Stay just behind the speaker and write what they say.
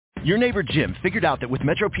Your neighbor Jim figured out that with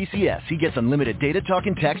Metro PCS, he gets unlimited data, talk,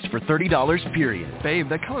 and text for $30, period. Babe,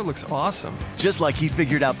 that color looks awesome. Just like he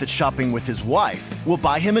figured out that shopping with his wife will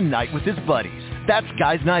buy him a night with his buddies. That's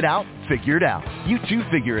Guy's Night Out, figured out. You too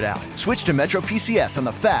figure it out. Switch to Metro PCS on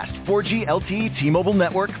the fast 4G LTE T-Mobile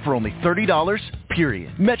network for only $30,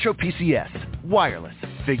 period. Metro PCS. Wireless.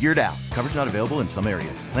 Figured out. Coverage not available in some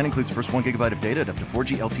areas. Plan includes first 1 gigabyte of data at up to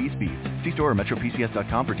 4G LTE speeds. See store or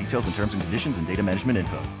metropcs.com for details and terms and conditions and data management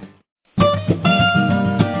info.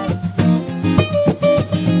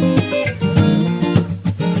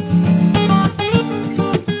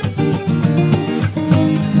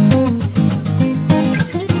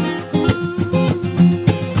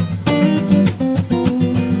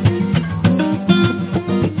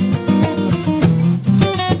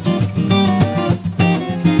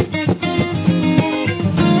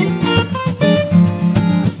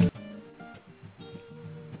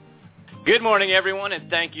 Good morning, everyone, and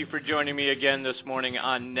thank you for joining me again this morning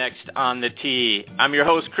on Next on the Tee. I'm your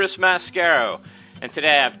host, Chris Mascaro, and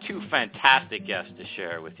today I have two fantastic guests to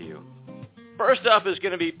share with you. First up is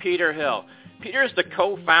going to be Peter Hill. Peter is the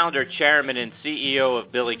co-founder, chairman, and CEO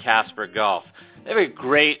of Billy Casper Golf. They have a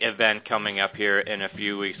great event coming up here in a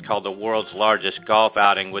few weeks called the world's largest golf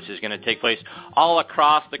outing, which is going to take place all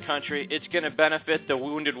across the country. It's going to benefit the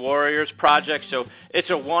Wounded Warriors Project, so it's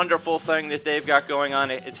a wonderful thing that they've got going on.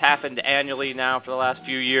 It's happened annually now for the last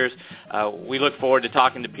few years. We look forward to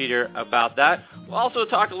talking to Peter about that. We'll also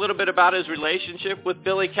talk a little bit about his relationship with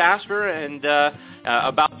Billy Casper and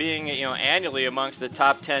about being annually amongst the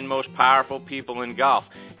top 10 most powerful people in golf.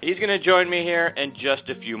 He's going to join me here in just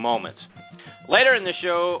a few moments. Later in the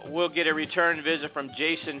show, we'll get a return visit from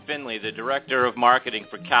Jason Finley, the Director of Marketing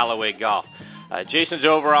for Callaway Golf. Jason's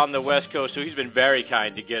over on the West Coast, so he's been very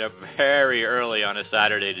kind to get up very early on a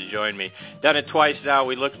Saturday to join me. Done it twice now.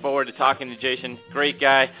 We look forward to talking to Jason. Great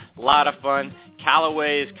guy, a lot of fun.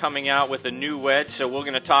 Callaway is coming out with a new wedge, so we're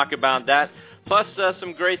going to talk about that. Plus,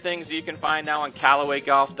 some great things that you can find now on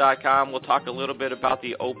CallawayGolf.com. We'll talk a little bit about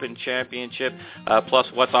the Open Championship, plus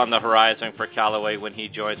what's on the horizon for Callaway when he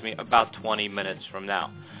joins me about 20 minutes from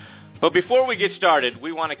now. But before we get started,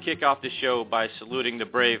 we want to kick off the show by saluting the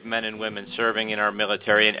brave men and women serving in our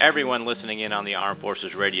military and everyone listening in on the Armed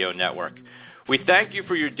Forces Radio Network. We thank you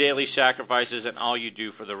for your daily sacrifices and all you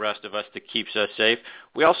do for the rest of us to keep us safe.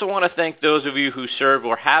 We also want to thank those of you who serve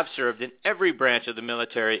or have served in every branch of the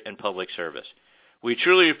military and public service. We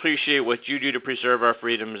truly appreciate what you do to preserve our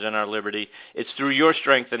freedoms and our liberty. It's through your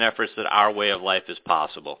strength and efforts that our way of life is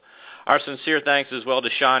possible. Our sincere thanks as well to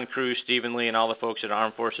Sean Cruz, Stephen Lee, and all the folks at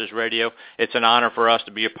Armed Forces Radio. It's an honor for us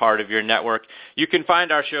to be a part of your network. You can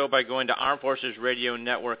find our show by going to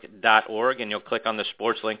armedforcesradionetwork.org, and you'll click on the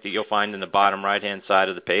sports link that you'll find in the bottom right-hand side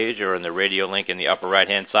of the page or in the radio link in the upper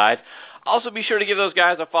right-hand side. Also, be sure to give those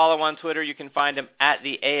guys a follow on Twitter. You can find them at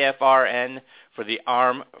the AFRN for the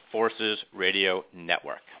Armed Forces Radio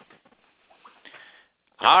Network.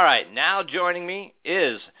 All right, now joining me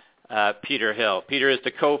is Peter Hill. Peter is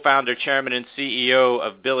the co-founder, chairman, and CEO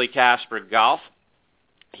of Billy Casper Golf.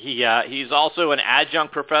 He's also an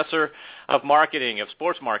adjunct professor of marketing, of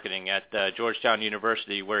sports marketing at Georgetown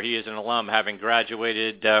University, where he is an alum, having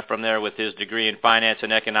graduated from there with his degree in finance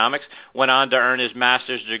and economics. Went on to earn his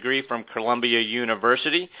master's degree from Columbia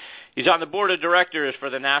University. He's on the board of directors for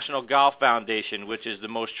the National Golf Foundation, which is the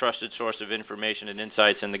most trusted source of information and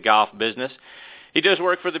insights in the golf business. He does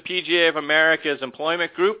work for the PGA of America's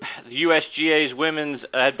Employment Group, the USGA's Women's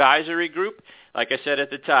Advisory Group. Like I said at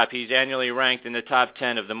the top, he's annually ranked in the top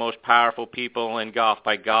 10 of the most powerful people in golf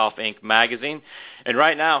by Golf Inc. magazine. And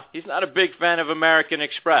right now, he's not a big fan of American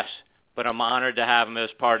Express, but I'm honored to have him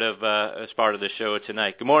as part of the show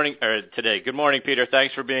tonight. Today. Good morning, Peter.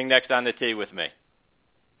 Thanks for being next on the tee with me.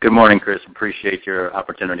 Good morning, Chris. Appreciate your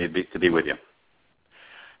opportunity to be with you.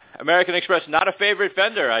 American Express, not a favorite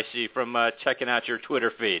vendor, I see, from checking out your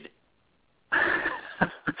Twitter feed.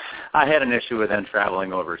 I had an issue with them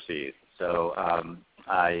traveling overseas, so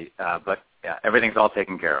but yeah, everything's all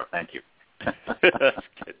taken care of. Thank you. That's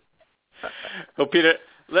good. Well, Peter,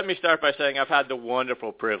 let me start by saying I've had the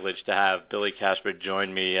wonderful privilege to have Billy Casper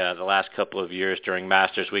join me the last couple of years during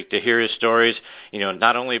Masters Week to hear his stories,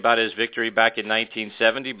 not only about his victory back in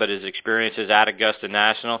 1970, but his experiences at Augusta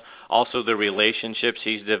National, also the relationships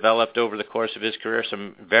he's developed over the course of his career,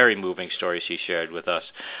 some very moving stories he shared with us.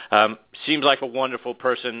 Seems like a wonderful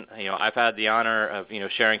person. I've had the honor of,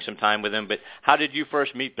 sharing some time with him, but how did you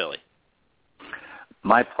first meet Billy?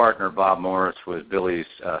 My partner, Bob Morris, was Billy's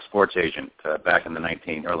sports agent back in the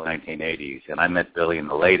early 1980s, and I met Billy in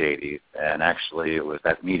the late 80s, and actually it was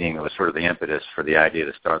that meeting that was sort of the impetus for the idea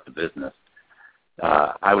to start the business.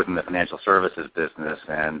 I was in the financial services business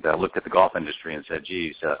and looked at the golf industry and said,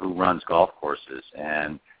 geez, who runs golf courses?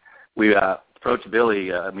 And we approached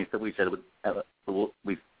Billy. We said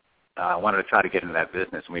we wanted to try to get into that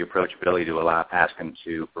business, and we approached Billy to ask him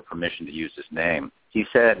for permission to use his name. He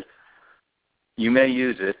said, you may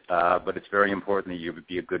use it, but it's very important that you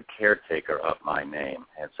be a good caretaker of my name.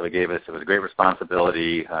 And so it was a great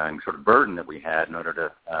responsibility and sort of burden that we had in order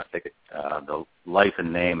to take the life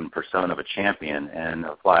and name and persona of a champion and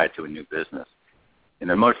apply it to a new business. And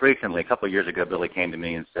then most recently, a couple of years ago, Billy came to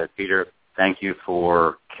me and said, Peter, thank you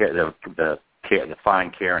for the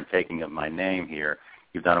fine care and taking of my name here.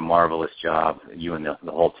 You've done a marvelous job, you and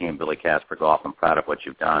the whole team, Billy Casper Golf. I'm proud of what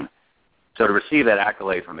you've done. So to receive that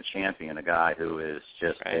accolade from a champion, a guy who is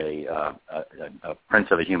just a prince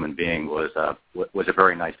of a human being, was a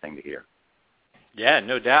very nice thing to hear. Yeah,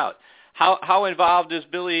 no doubt. How involved is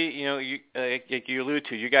Billy? Like you allude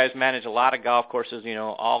to, you guys manage a lot of golf courses,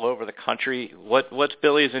 all over the country. What's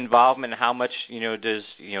Billy's involvement? How much, does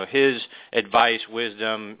his advice,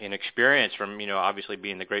 wisdom, and experience from, obviously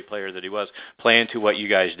being the great player that he was, play into what you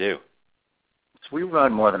guys do? So we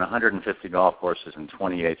run more than 150 golf courses in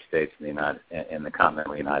 28 states in the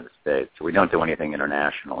continental United States. So we don't do anything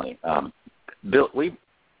internationally. Our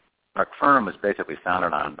firm was basically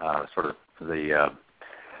founded on sort of the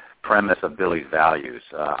premise of Billy's values: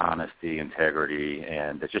 honesty, integrity,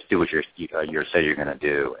 and just do what you say you're going to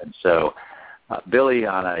do. And so Billy,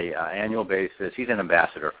 on an annual basis, he's an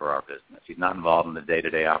ambassador for our business. He's not involved in the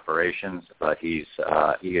day-to-day operations, but he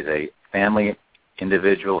is a family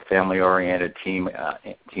individual, family-oriented,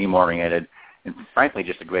 team-oriented, and frankly,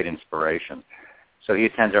 just a great inspiration. So he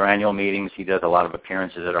attends our annual meetings. He does a lot of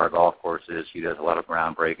appearances at our golf courses. He does a lot of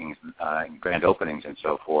groundbreakings, grand openings, and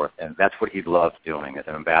so forth. And that's what he loves doing as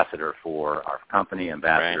an ambassador for our company,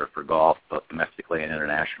 ambassador for golf, both domestically and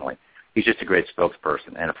internationally. He's just a great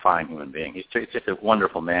spokesperson and a fine human being. He's just a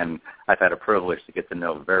wonderful man I've had a privilege to get to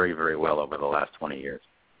know very, very well over the last 20 years.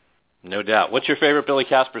 No doubt. What's your favorite Billy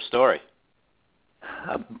Casper story?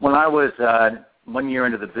 When I was 1 year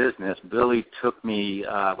into the business, Billy took me,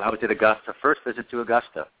 I was at Augusta, first visit to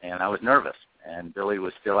Augusta, and I was nervous. And Billy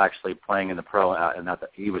was still actually playing in the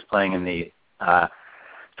he was playing in the,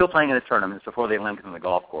 still playing in the tournaments before they linked him to the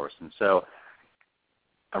golf course. And so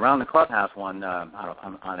around the clubhouse on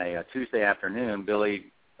a Tuesday afternoon, Billy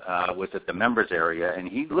was at the members area, and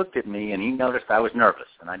he looked at me, and he noticed I was nervous.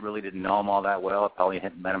 And I really didn't know him all that well. I probably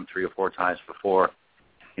hadn't met him 3 or 4 times before.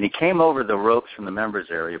 And he came over the ropes from the members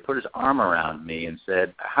area, put his arm around me, and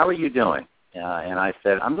said, "How are you doing?" And I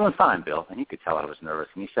said, "I'm doing fine, Bill." And he could tell I was nervous.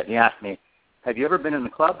 And he asked me, "Have you ever been in the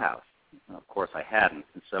clubhouse?" And of course, I hadn't.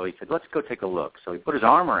 And so he said, "Let's go take a look." So he put his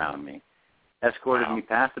arm around me, escorted me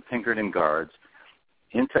past the Pinkerton guards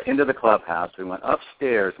into the clubhouse. We went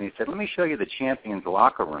upstairs, and he said, "Let me show you the champion's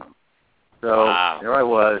locker room." So there I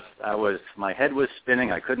was. My head was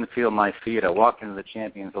spinning. I couldn't feel my feet. I walked into the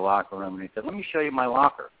champion's locker room, and he said, "Let me show you my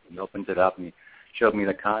locker." He opened it up, and he showed me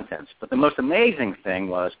the contents. But the most amazing thing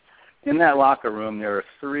was, in that locker room, there are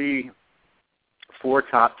 4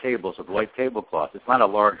 top tables with white tablecloths. It's not a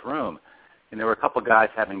large room. And there were a couple guys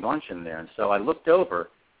having lunch in there. And so I looked over,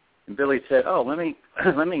 and Billy said, "Oh, let me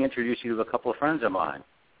introduce you to a couple of friends of mine."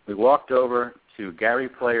 We walked over to Gary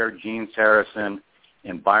Player, Gene Saracen,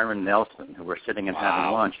 and Byron Nelson, who were sitting and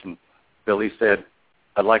having lunch. And Billy said,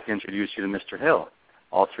 "I'd like to introduce you to Mr. Hill."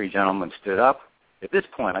 All 3 gentlemen stood up. At this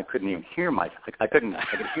point, I couldn't even hear I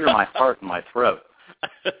could hear my heart in my throat.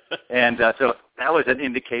 And so that was an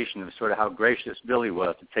indication of sort of how gracious Billy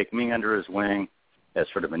was to take me under his wing as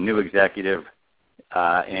sort of a new executive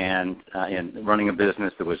and running a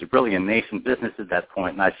business that was really a nascent business at that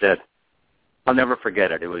point. And I said, I'll never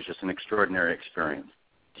forget it. It was just an extraordinary experience.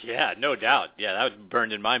 Yeah, no doubt. Yeah, that was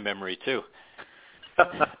burned in my memory, too.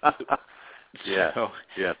 Yeah,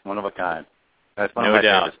 one of a kind. That's one of my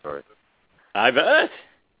favorite stories. I bet.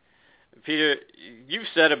 Peter, you've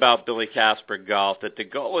said about Billy Casper Golf that the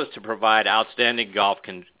goal is to provide outstanding golf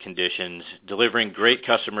conditions, delivering great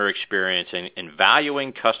customer experience, and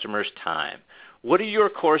valuing customers' time. What do your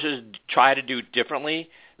courses try to do differently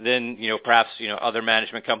than, perhaps, other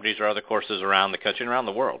management companies or other courses around the country and around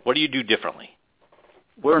the world? What do you do differently?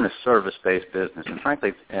 We're in a service-based business, and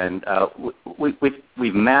frankly,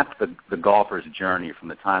 we've mapped the golfer's journey from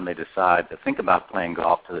the time they decide to think about playing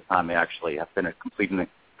golf to the time they actually have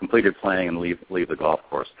completed playing and leave the golf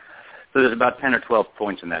course. So there's about 10 or 12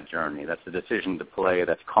 points in that journey. That's the decision to play,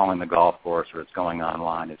 that's calling the golf course, or it's going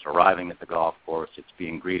online, it's arriving at the golf course, it's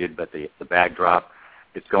being greeted by the bag drop,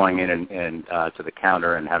 it's going in and to the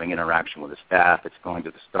counter and having interaction with the staff, it's going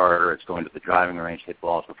to the starter, it's going to the driving range, hit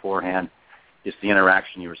balls beforehand. It's the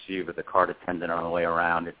interaction you receive with the cart attendant on the way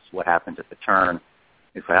around. It's what happens at the turn.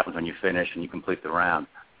 It's what happens when you finish and you complete the round.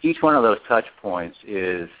 Each one of those touch points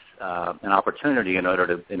is an opportunity in order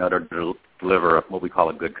to deliver what we call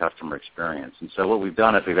a good customer experience. And so what we've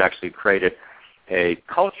done is we've actually created a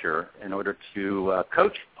culture in order to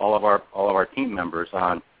coach all of our team members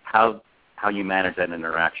on how you manage that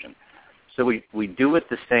interaction. So we do it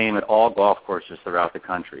the same at all golf courses throughout the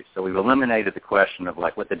country. So we've eliminated the question of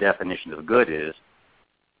like what the definition of good is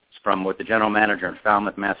from what the general manager in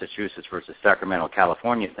Falmouth, Massachusetts versus Sacramento,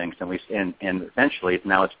 California thinks, and essentially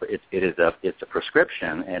now it's a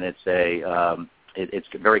prescription, and it's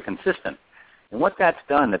very consistent. And what that's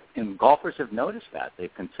done, and golfers have noticed that.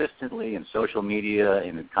 They've consistently in social media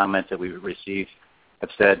and in comments that we've received have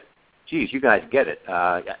said, geez, you guys get it.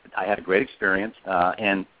 I had a great experience.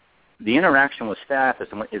 And the interaction with staff is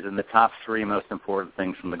in the top three most important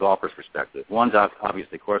things from the golfer's perspective. One's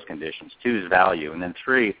obviously course conditions. Two is value. And then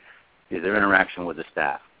three is their interaction with the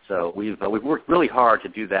staff. So we've worked really hard to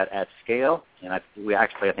do that at scale, and I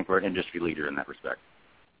think we're an industry leader in that respect.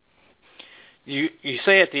 You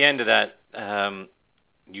say at the end of that,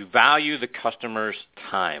 you value the customer's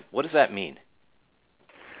time. What does that mean?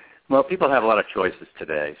 Well, people have a lot of choices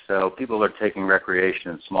today. So people are taking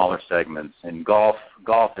recreation in smaller segments, and golf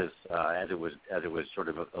is as it was sort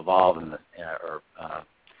of evolved or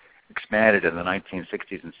expanded in the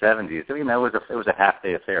 1960s and 70s. It was a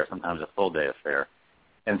half-day affair, sometimes a full-day affair.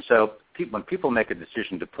 And so when people make a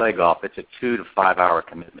decision to play golf, it's a 2 to 5 hour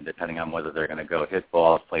commitment, depending on whether they're going to go hit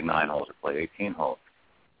balls, play 9 holes, or play 18 holes.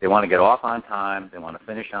 They want to get off on time. They want to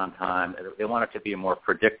finish on time. They want it to be a more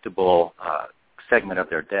predictable segment of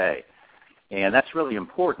their day. And that's really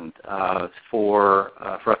important for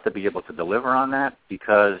us to be able to deliver on that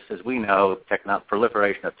because, as we know,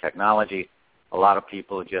 proliferation of technology, a lot of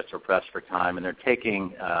people just are pressed for time, and they're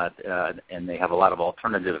taking and they have a lot of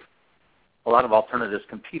alternatives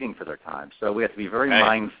competing for their time. So we have to be very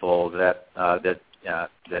mindful that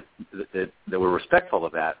we're respectful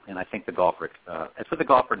of that. And I think the golfer, that's what the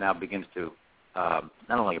golfer now begins to not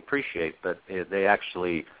only appreciate, but they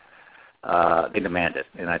actually they demand it,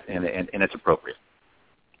 and it's appropriate.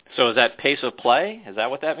 So is that pace of play? Is that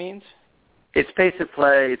what that means? It's pace of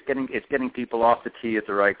play. It's getting people off the tee at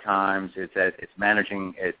the right times. It's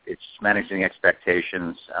managing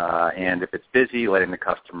expectations, and if it's busy, letting the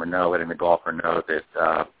customer know, letting the golfer know that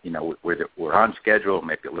we're on schedule,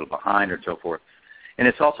 maybe a little behind, or so forth. And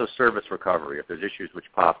it's also service recovery. If there's issues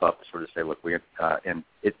which pop up, sort of say, look, and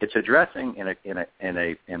it's addressing in an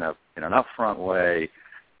upfront way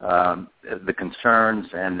the concerns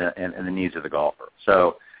and the needs of the golfer.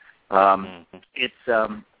 So and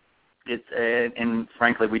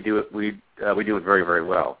frankly, we do it very, very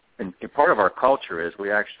well. And part of our culture is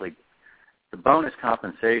the bonus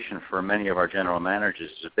compensation for many of our general managers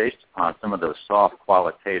is based upon some of those soft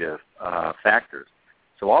qualitative factors.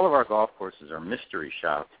 So all of our golf courses are mystery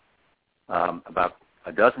shopped about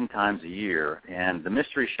a dozen times a year, and the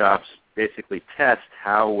mystery shops basically test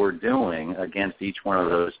how we're doing against each one of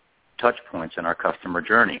those touch points in our customer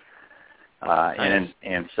journey. Nice.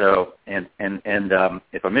 And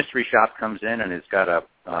if a mystery shop comes in and it's got a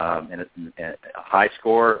high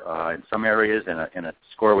score in some areas and a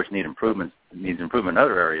score which needs improvement in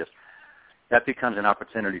other areas, that becomes an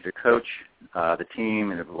opportunity to coach the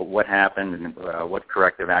team and what happened and what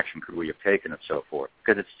corrective action could we have taken and so forth.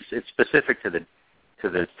 Because it's specific to the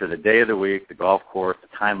day of the week, the golf course, the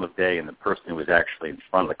time of day, and the person who was actually in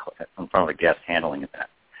front of the guest handling that.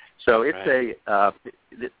 So it's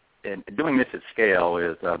and doing this at scale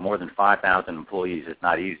with more than 5,000 employees is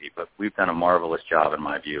not easy, but we've done a marvelous job, in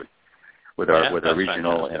my view, with our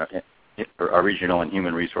regional and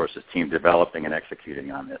human resources team developing and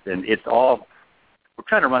executing on this. And we're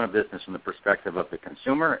trying to run a business from the perspective of the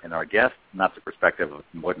consumer and our guests, not the perspective of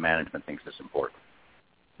what management thinks is important.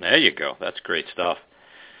 There you go. That's great stuff.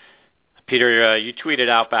 Peter, you tweeted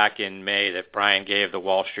out back in May that Brian Gay, the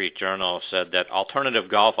Wall Street Journal, said that alternative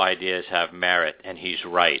golf ideas have merit, and he's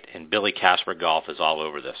right. And Billy Casper Golf is all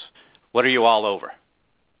over this. What are you all over?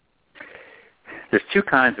 There's two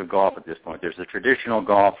kinds of golf at this point. There's the traditional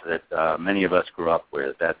golf that many of us grew up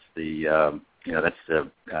with. That's the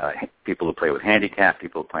people who play with handicap,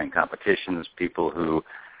 people playing competitions, people who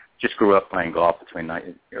just grew up playing golf between, I'll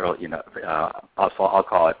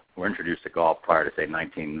call it, we're introduced to golf prior to, say,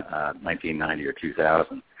 1990 or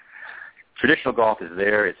 2000. Traditional golf is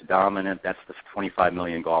there. It's dominant. That's the 25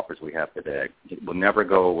 million golfers we have today. It will never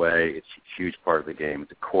go away. It's a huge part of the game.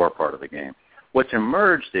 It's a core part of the game. What's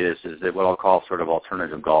emerged is that what I'll call sort of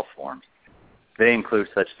alternative golf forms. They include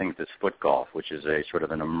such things as foot golf, which is a sort of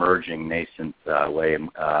an emerging, nascent way in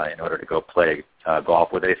order to go play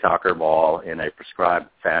golf with a soccer ball in a prescribed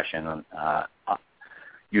fashion.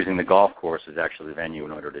 Using the golf course is actually the venue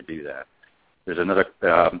in order to do that. There's another.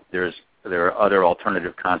 There are other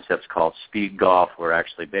alternative concepts called speed golf, where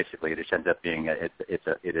actually basically it just ends up being it's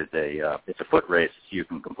a foot race, so you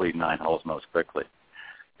can complete 9 holes most quickly.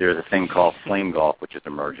 There's a thing called flame golf, which is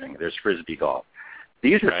emerging. There's frisbee golf.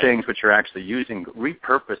 These are things which are actually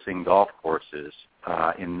repurposing golf courses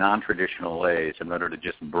in non-traditional ways in order to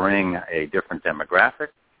just bring a different demographic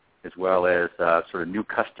as well as sort of new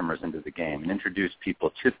customers into the game and introduce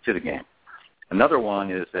people to the game. Another one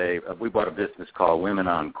is we bought a business called Women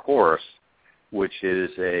on Course, which is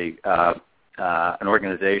an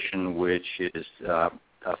organization which is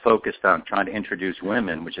focused on trying to introduce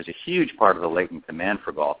women, which is a huge part of the latent demand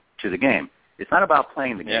for golf, to the game. It's not about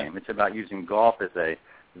playing the game. It's about using golf as a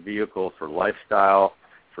vehicle for lifestyle,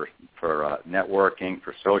 for networking,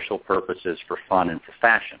 for social purposes, for fun, and for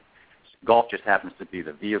fashion. Golf just happens to be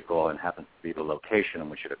the vehicle and happens to be the location in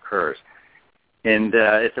which it occurs. And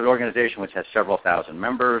it's an organization which has several thousand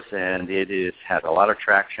members, and it has a lot of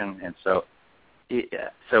traction. And so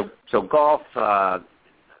golf,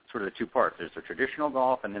 sort of the two parts. There's the traditional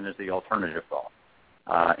golf, and then there's the alternative golf.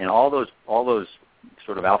 And all those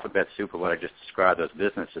sort of alphabet soup of what I just described, those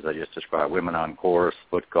businesses I just described, Women on Course,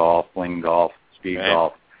 foot golf, fling golf, speed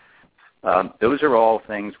golf, those are all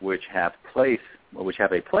things which have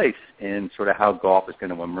a place in sort of how golf is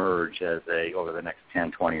going to emerge over the next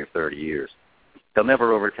 10, 20, or 30 years. They'll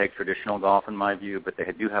never overtake traditional golf, in my view, but they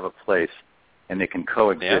do have a place, and they can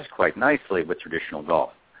coexist quite nicely with traditional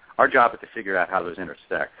golf. Our job is to figure out how those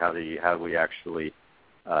intersect, how we actually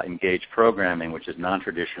engage programming, which is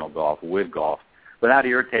non-traditional golf, with golf, without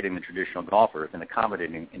irritating the traditional golfers and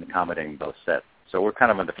accommodating both sets. So we're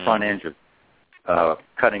kind of on the front edge of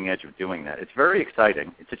cutting edge of doing that. It's very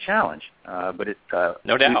exciting. It's a challenge, but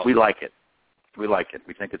no doubt. We like it. We like it.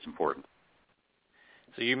 We think it's important.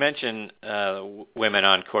 So you mentioned Women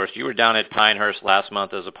on Course. You were down at Pinehurst last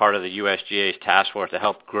month as a part of the USGA's task force to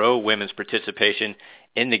help grow women's participation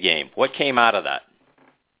in the game. What came out of that?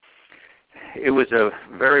 It was a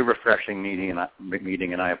very refreshing meeting, and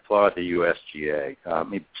I applaud the USGA. Let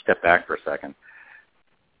me step back for a second.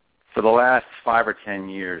 For the last 5 or 10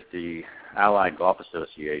 years, the allied golf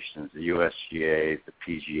associations, the USGA, the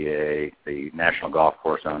PGA, the National Golf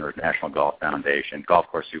Course Owners, National Golf Foundation, Golf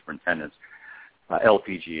Course Superintendents,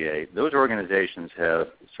 LPGA, those organizations have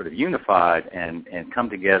sort of unified and come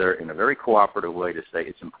together in a very cooperative way to say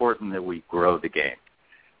it's important that we grow the game.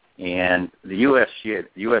 And the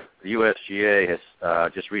USGA has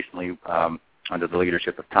just recently, under the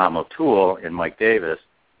leadership of Tom O'Toole and Mike Davis,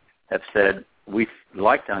 have said we'd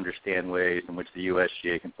like to understand ways in which the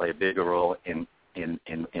USGA can play a bigger role in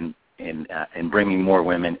bringing more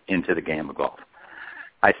women into the game of golf.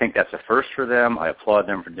 I think that's a first for them. I applaud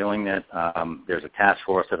them for doing that. There's a task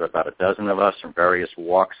force of about a dozen of us from various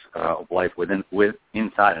walks of life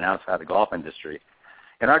inside and outside the golf industry.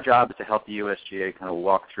 And our job is to help the USGA kind of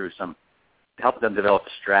walk through help them develop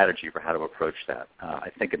a strategy for how to approach that.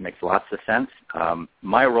 I think it makes lots of sense.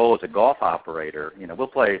 My role as a golf operator, we'll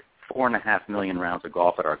play 4.5 million rounds of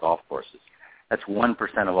golf at our golf courses. That's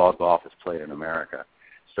 1% of all golf that's played in America.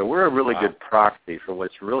 So we're a really good proxy for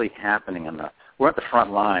what's really happening we're at the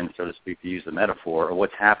front line, so to speak, to use the metaphor, of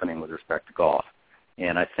what's happening with respect to golf.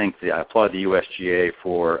 And I think I applaud the USGA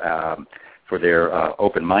for their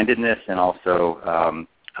open-mindedness, and also,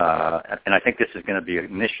 and I think this is going to be an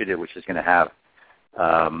initiative which is going to have,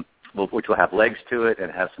 which will have legs to it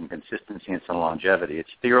and have some consistency and some longevity. It's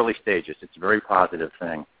the early stages. It's a very positive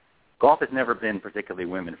thing. Golf has never been particularly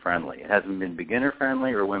women-friendly. It hasn't been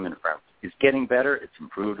beginner-friendly or women-friendly. It's getting better. It's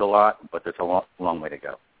improved a lot, but there's a long way to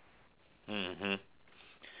go. Mm-hmm.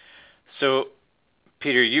 So,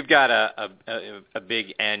 Peter, you've got a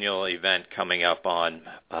big annual event coming up on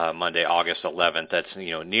Monday, August 11th. That's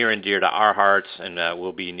near and dear to our hearts, and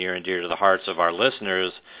will be near and dear to the hearts of our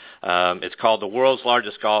listeners. It's called the World's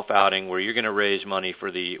Largest Golf Outing, where you're going to raise money for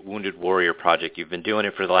the Wounded Warrior Project. You've been doing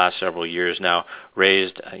it for the last several years now.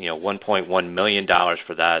 Raised $1.1 million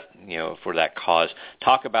for that cause.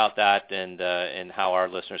 Talk about that and how our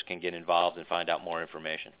listeners can get involved and find out more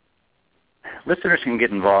information. Listeners can get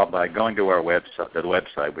involved by going to our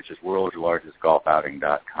website, which is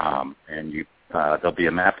worldslargestgolfouting.com, and there'll be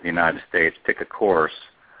a map of the United States. Pick a course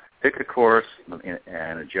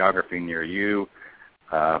and a geography near you,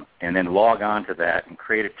 and then log on to that and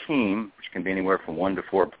create a team, which can be anywhere from 1 to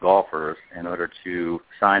 4 golfers, in order to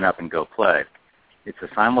sign up and go play. It's a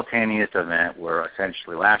simultaneous event where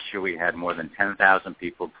essentially last year we had more than 10,000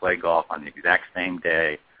 people play golf on the exact same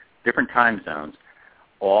day, different time zones,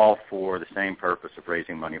 all for the same purpose of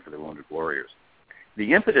raising money for the Wounded Warriors.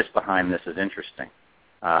 The impetus behind this is interesting.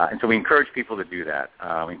 And so we encourage people to do that.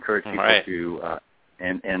 We encourage people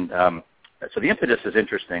so the impetus is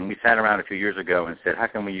interesting. We sat around a few years ago and said, how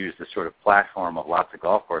can we use this sort of platform of lots of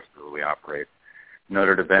golf courses that we operate in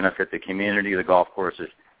order to benefit the community, the golf courses,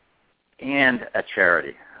 and a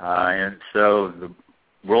charity? And so the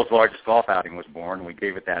world's largest golf outing was born. We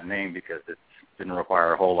gave it that name because it didn't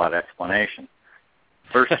require a whole lot of explanation.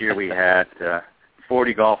 First year we had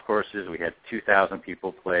 40 golf courses. We had 2,000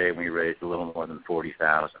 people play, and we raised a little more than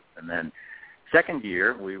 $40,000. And then second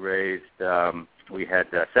year we raised we had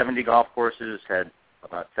 70 golf courses, had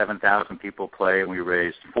about 7,000 people play, and we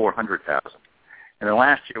raised $400,000. And then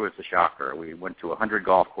last year was the shocker. We went to 100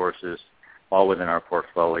 golf courses, all within our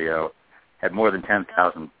portfolio, had more than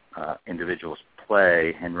 10,000 individuals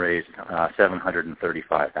play, and raised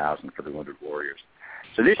 $735,000 for the Wounded Warriors.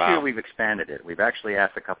 So this year we've expanded it. We've actually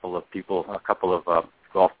asked a couple of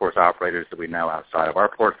golf course operators that we know outside of our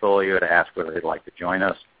portfolio to ask whether they'd like to join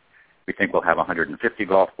us. We think we'll have 150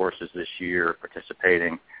 golf courses this year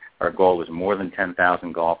participating. Our goal is more than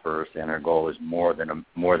 10,000 golfers, and our goal is more than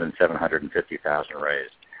 750,000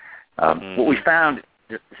 raised. What we found,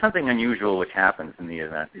 something unusual which happens in the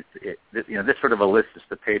event. This sort of elicits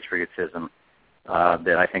the patriotism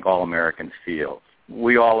that I think all Americans feel.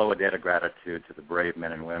 We all owe a debt of gratitude to the brave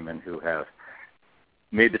men and women who have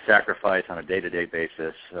made the sacrifice on a day-to-day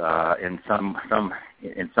basis, in a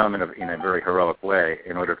very heroic way,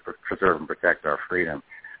 in order to preserve and protect our freedom.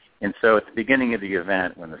 And so, at the beginning of the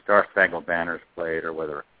event, when the Star Spangled Banner is played, or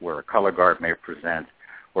where a color guard may present,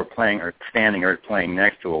 or standing or playing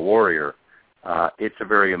next to a warrior, it's a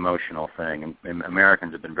very emotional thing, and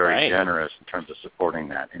Americans have been very generous in terms of supporting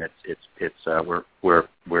that, and we're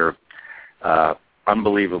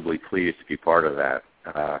unbelievably pleased to be part of that.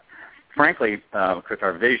 Frankly, Chris,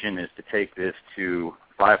 our vision is to take this to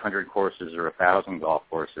 500 courses or 1,000 golf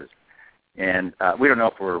courses, and we don't know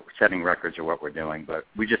if we're setting records or what we're doing, but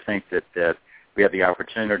we just think that we have the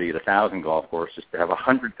opportunity at 1,000 golf courses to have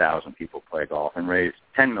 100,000 people play golf and raise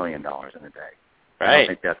 $10 million in a day. Right. I don't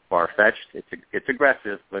think that's far-fetched. It's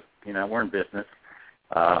aggressive, but, we're in business.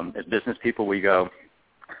 As business people, we go,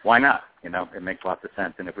 why not? It makes lots of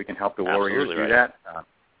sense. And if we can help the Warriors do that,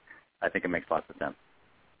 I think it makes lots of sense.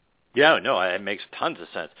 Yeah, no, it makes tons of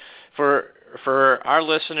sense. For our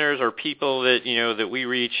listeners or people that that we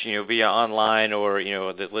reach via online or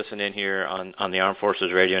that listen in here on the Armed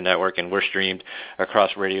Forces Radio Network, and we're streamed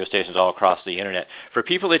across radio stations all across the internet. For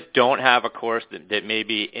people that don't have a course that may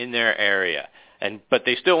be in their area, but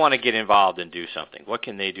they still want to get involved and do something, what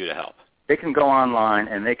can they do to help? They can go online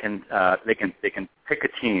and they can pick a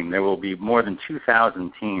team. There will be more than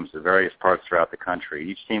 2,000 teams of various parts throughout the country.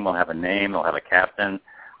 Each team will have a name. They'll have a captain.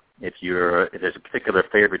 If there's a particular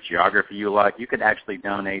favorite geography you like, you could actually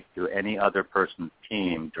donate to any other person's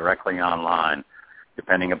team directly online,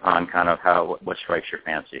 depending upon kind of what strikes your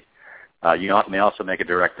fancy. You may also make a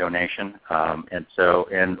direct donation, and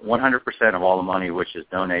 100% of all the money which is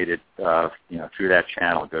donated, through that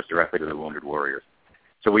channel goes directly to the Wounded Warriors.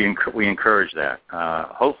 So we encourage that.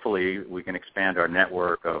 Hopefully, we can expand our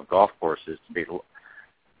network of golf courses to be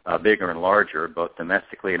bigger and larger, both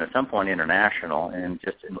domestically and at some point international, and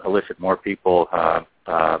just elicit more people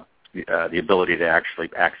the ability to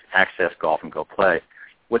actually access golf and go play.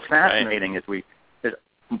 What's fascinating is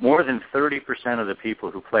more than 30% of the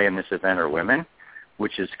people who play in this event are women,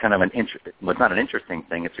 which is kind of it's not an interesting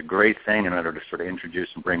thing. It's a great thing in order to sort of introduce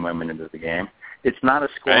and bring women into the game. It's not a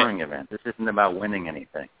scoring event. This isn't about winning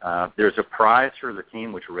anything. There's a prize for the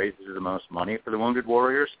team which raises the most money for the Wounded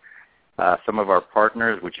Warriors. Some of our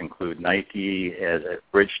partners, which include Nike,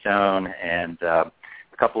 Bridgestone, and a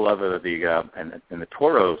couple of the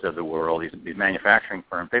Toros of the world, these manufacturing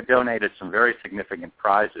firms, they've donated some very significant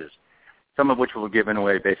prizes, some of which will be given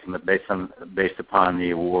away based upon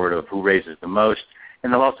the award of who raises the most.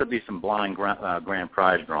 And there'll also be some blind grand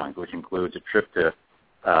prize drawings, which includes a trip to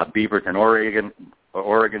Beaverton, Oregon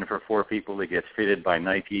for 4 people that gets fitted by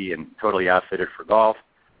Nike and totally outfitted for golf.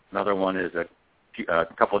 Another one is a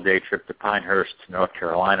couple-day trip to Pinehurst, North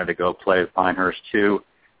Carolina, to go play with Pinehurst 2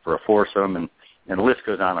 for a foursome, and the list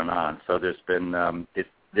goes on and on. So there's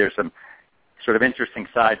some sort of interesting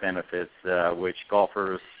side benefits which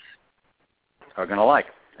golfers are going to like,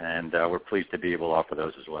 and we're pleased to be able to offer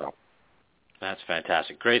those as well. That's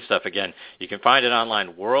fantastic. Great stuff. Again, you can find it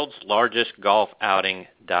online,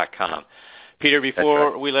 worldslargestgolfouting.com. Peter,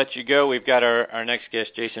 before we let you go, we've got our next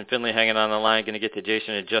guest, Jason Finley, hanging on the line. Going to get to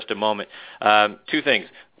Jason in just a moment. Two things.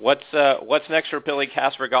 What's next for Billy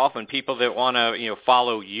Casper Golf, and people that want to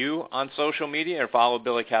follow you on social media or follow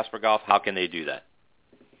Billy Casper Golf, how can they do that?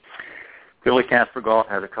 Billy Casper Golf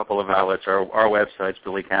has a couple of outlets. Our website's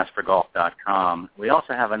billycaspergolf.com. We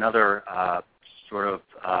also have another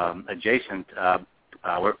adjacent.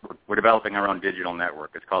 We're developing our own digital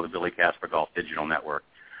network. It's called the Billy Casper Golf Digital Network.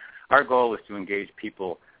 Our goal is to engage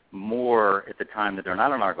people more at the time that they're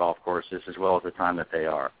not on our golf courses as well as the time that they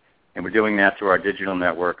are. And we're doing that through our digital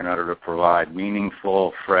network in order to provide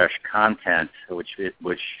meaningful, fresh content which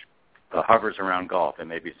hovers around golf. There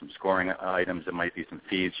may be some scoring items. There might be some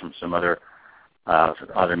feeds from some other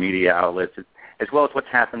media outlets, as well as what's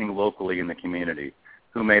happening locally in the community.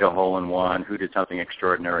 Who made a hole-in-one, who did something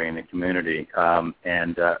extraordinary in the community,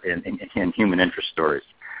 and human interest stories.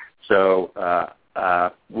 So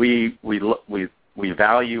we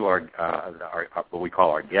value our what we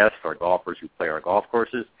call our guests, our golfers who play our golf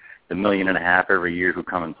courses, the 1.5 million every year who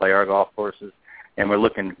come and play our golf courses, and we're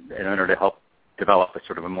looking in order to help develop a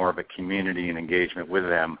sort of more of a community and engagement with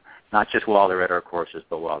them, not just while they're at our courses,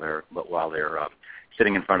 but while they're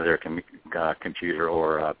sitting in front of their computer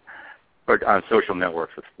or on social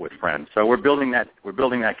networks with friends. So we're building that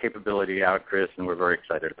capability out, Chris, and we're very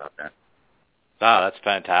excited about that. Ah, that's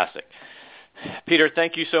fantastic. Peter,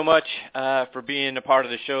 thank you so much for being a part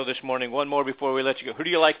of the show this morning. One more before we let you go. Who do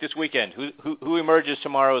you like this weekend? Who emerges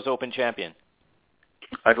tomorrow as Open champion?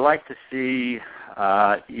 I'd like to see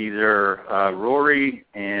either Rory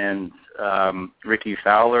and Ricky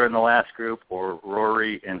Fowler in the last group, or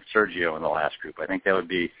Rory and Sergio in the last group. I think that would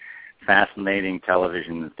be fascinating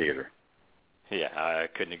television and theater. Yeah, I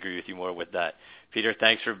couldn't agree with you more with that. Peter,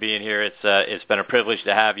 thanks for being here. It's been a privilege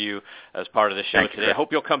to have you as part of the show today. I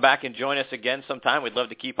hope you'll come back and join us again sometime. We'd love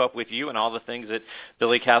to keep up with you and all the things that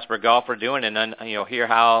Billy Casper Golf are doing, and then hear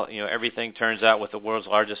how everything turns out with the world's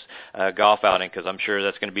largest golf outing, because I'm sure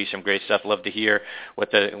that's going to be some great stuff. Love to hear what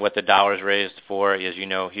the dollars raised for, as you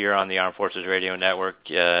know, here on the Armed Forces Radio Network,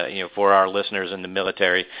 for our listeners in the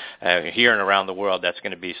military here and around the world. That's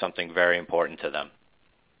going to be something very important to them.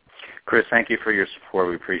 Chris, thank you for your support.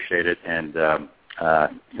 We appreciate it, and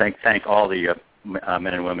thank all the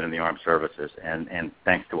men and women in the armed services, and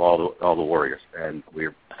thanks to all the warriors. And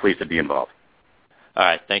we're pleased to be involved. All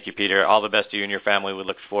right, thank you, Peter. All the best to you and your family. We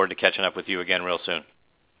look forward to catching up with you again real soon.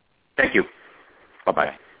 Thank you. Bye-bye.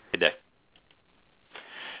 Okay. Good day.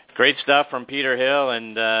 Great stuff from Peter Hill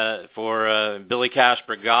and for Billy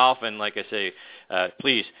Casper Golf. And like I say,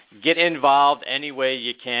 please get involved any way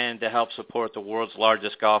you can to help support the world's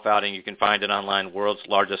largest golf outing. You can find it online,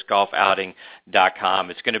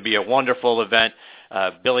 worldslargestgolfouting.com. It's going to be a wonderful event.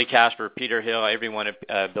 Billy Casper, Peter Hill, everyone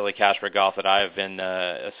at Billy Casper Golf that I have been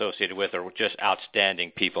associated with are just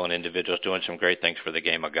outstanding people and individuals doing some great things for the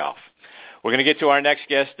game of golf. We're going to get to our next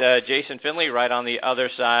guest, Jason Finley, right on the other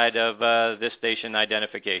side of this station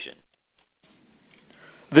identification.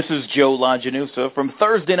 This is Joe Lajanusa from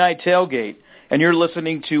Thursday Night Tailgate, and you're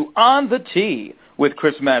listening to On the Tee with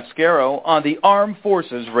Chris Mascaro on the Armed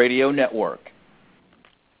Forces Radio Network.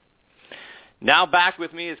 Now back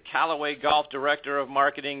with me is Callaway Golf Director of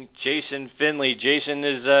Marketing, Jason Finley. Jason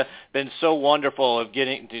has been so wonderful of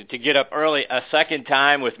getting to get up early a second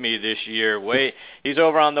time with me this year. He's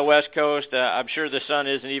over on the West Coast. I'm sure the sun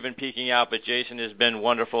isn't even peeking out, but Jason has been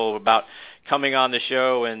wonderful about coming on the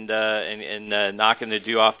show and knocking the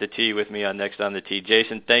dew off the tee with me on Next on the Tee.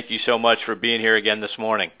 Jason, thank you so much for being here again this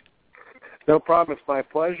morning. No problem. It's my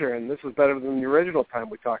pleasure, and this was better than the original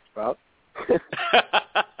time we talked about.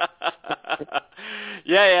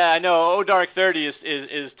 Yeah, I know. Oh, Dark 30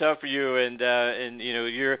 is tough for you, and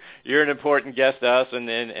you're an important guest to us, and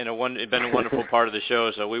been a wonderful part of the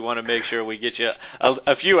show. So we want to make sure we get you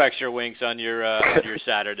a few extra winks on your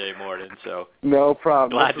Saturday morning. So no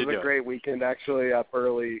problem. Glad this was a great weekend. Actually, up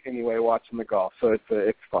early anyway, watching the golf, so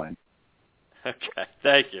it's fun. Okay,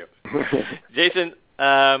 thank you, Jason.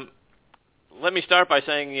 Let me start by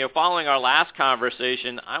saying, following our last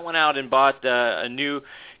conversation, I went out and bought a new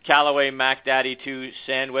Callaway Mac Daddy 2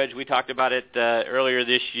 sand wedge. We talked about it earlier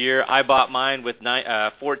this year. I bought mine with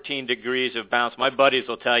 14 degrees of bounce. My buddies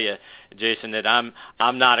will tell you, Jason, that I'm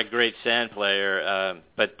not a great sand player,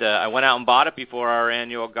 but I went out and bought it before our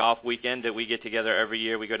annual golf weekend that we get together every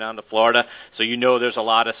year. We go down to Florida, so there's a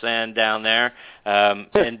lot of sand down there.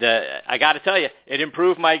 And I got to tell you, it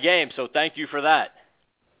improved my game, so thank you for that.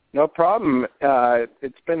 No problem.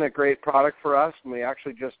 It's been a great product for us, and we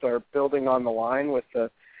actually just are building on the line with the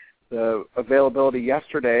availability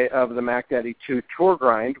yesterday of the Mac Daddy 2 Tour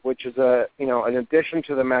Grind, which is an addition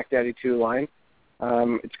to the Mac Daddy 2 line.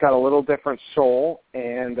 It's got a little different sole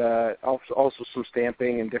and also some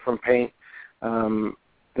stamping and different paint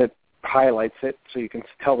that highlights it, so you can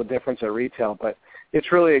tell the difference at retail. But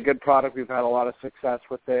it's really a good product. We've had a lot of success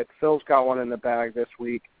with it. Phil's got one in the bag this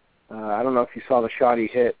week. I don't know if you saw the shot he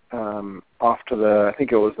hit off to I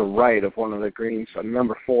think it was the right of one of the greens,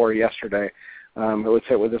 number 4 yesterday. It was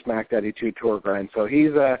hit with this Mac Daddy 2 tour grind. So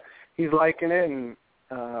he's liking it, and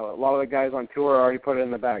a lot of the guys on tour already put it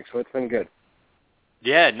in the bag, so it's been good.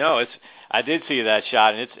 Yeah, no, I did see that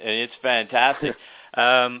shot, and it's fantastic.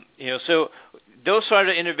 So those sort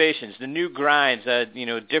of innovations, the new grinds,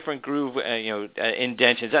 different groove,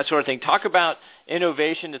 indentions, that sort of thing. Talk about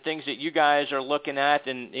innovation, the things that you guys are looking at,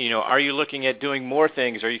 and are you looking at doing more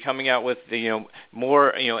things? Are you coming out with more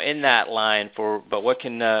in that line But what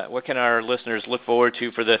can our listeners look forward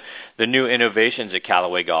to for the new innovations that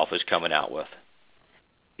Callaway Golf is coming out with?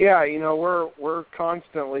 Yeah, we're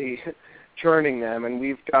constantly churning them, and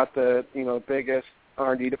we've got the biggest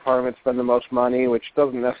R&D department spend the most money, which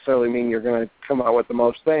doesn't necessarily mean you're going to come out with the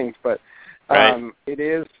most things, but right. It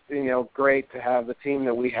is great to have the team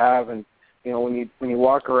that we have, and when you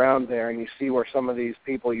walk around there and you see where some of these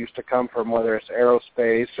people used to come from, whether it's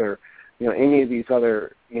aerospace or any of these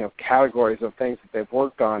other categories of things that they've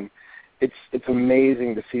worked on, it's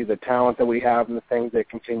amazing to see the talent that we have and the things they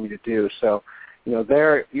continue to do. So you're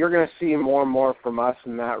going to see more and more from us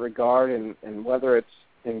in that regard, and whether it's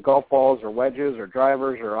in golf balls or wedges or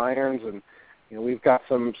drivers or irons, and we've got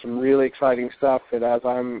some really exciting stuff that as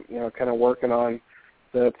I'm kind of working on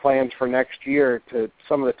the plans for next year to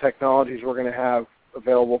some of the technologies we're going to have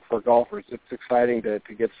available for golfers. It's exciting to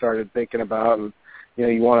get started thinking about, and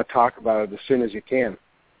you want to talk about it as soon as you can.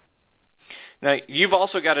 Now, you've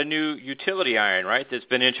also got a new utility iron, right, that's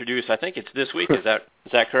been introduced. I think it's this week. Is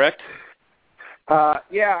that correct?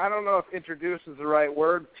 Yeah, I don't know if introduce is the right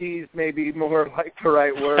word. Tease may be more like the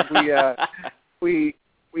right word.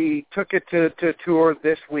 We took it to tour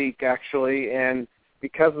this week, actually, and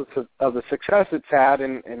because of the success it's had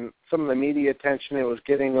and some of the media attention it was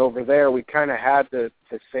getting over there, we kind of had to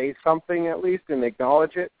say something at least and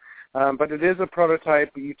acknowledge it. But it is a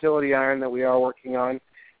prototype utility iron that we are working on,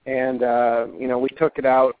 and we took it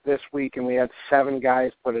out this week, and we had 7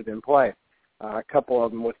 guys put it in play. A couple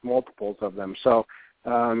of them with multiples of them. So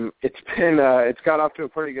it's got off to a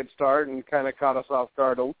pretty good start and kind of caught us off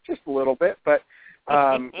guard just a little bit. But,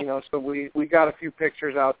 so we got a few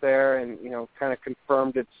pictures out there and, kind of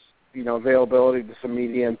confirmed its, availability to some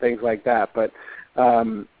media and things like that. But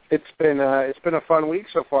it's been a fun week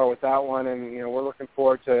so far with that one, and, we're looking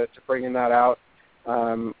forward to bringing that out,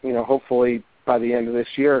 hopefully by the end of this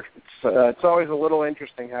year. It's always a little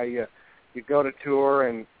interesting how you go to tour,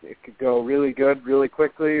 and it could go really good really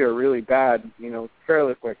quickly or really bad,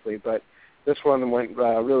 fairly quickly. But this one went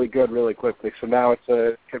really good really quickly. So now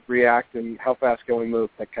it's could react and how fast can we move,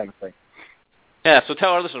 that kind of thing. Yeah, so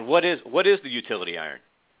tell our listeners, what is the utility iron?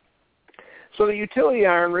 So the utility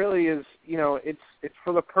iron really is, it's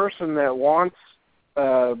for the person that wants,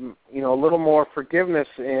 a little more forgiveness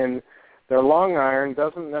in their long iron,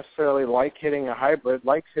 doesn't necessarily like hitting a hybrid,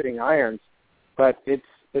 likes hitting irons, but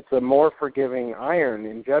it's a more forgiving iron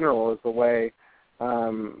in general is the way,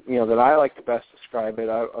 that I like to best describe it.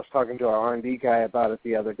 I was talking to our R&D guy about it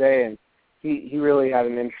the other day, and he really had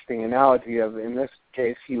an interesting analogy of, in this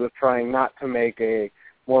case, he was trying not to make a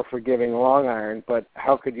more forgiving long iron, but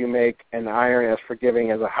how could you make an iron as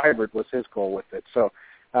forgiving as a hybrid was his goal with it. So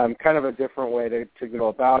kind of a different way to go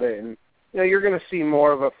about it. And, you're going to see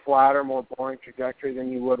more of a flatter, more boring trajectory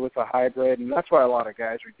than you would with a hybrid, and that's why a lot of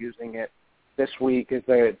guys are using it this week, is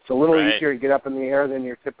that it's a little easier to get up in the air than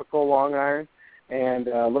your typical long iron, and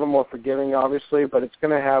a little more forgiving, obviously, but it's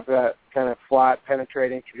going to have that kind of flat,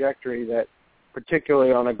 penetrating trajectory that,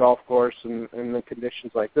 particularly on a golf course and the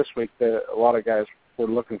conditions like this week, that a lot of guys were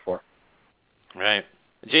looking for. Right.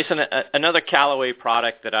 Jason, another Callaway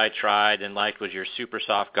product that I tried and liked was your Super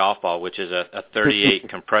Soft golf ball, which is a 38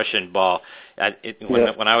 compression ball.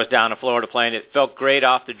 When I was down in Florida playing, it felt great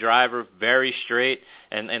off the driver, very straight,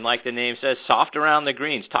 and like the name says, soft around the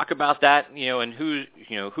greens. Talk about that, and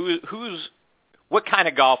what kind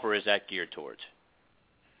of golfer is that geared towards?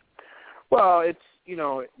 Well, it's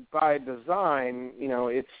by design,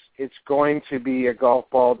 it's going to be a golf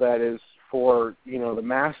ball that is for the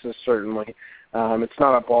masses certainly. It's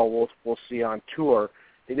not a ball we'll see on tour.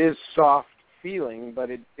 It is soft feeling, but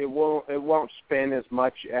it won't spin as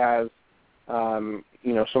much as some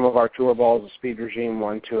of our tour balls, the Speed Regime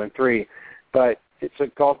 1, 2, and 3. But it's a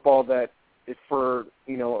golf ball that is for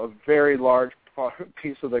a very large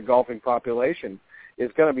piece of the golfing population is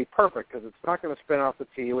going to be perfect because it's not going to spin off the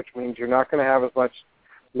tee, which means you're not going to have as much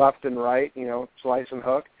left and right, slice and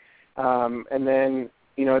hook. And then,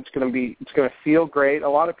 it's going to feel great. A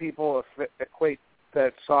lot of people equate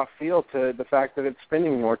that soft feel to the fact that it's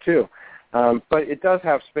spinning more too. But it does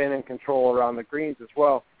have spin and control around the greens as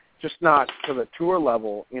well, just not to the tour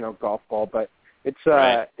level, golf ball, but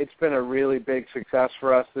it's been a really big success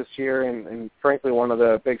for us this year, and frankly, one of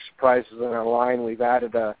the big surprises in our line. We've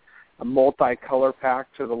added a multi-color pack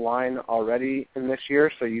to the line already in this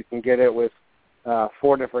year, so you can get it with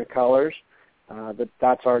 4 different colors.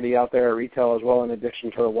 That's already out there at retail as well, in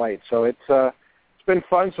addition to the white. So it's been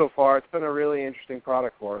fun so far. It's been a really interesting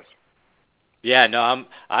product for us. Yeah, no,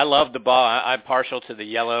 I love the ball. I'm partial to the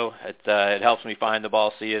yellow. It helps me find the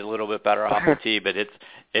ball, see it a little bit better off the tee. But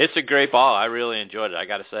it's a great ball. I really enjoyed it. I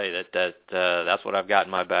got to say that's what I've got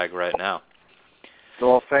in my bag right now.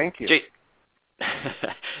 Well, thank you.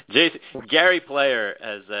 Jason, Gary Player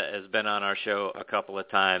has been on our show a couple of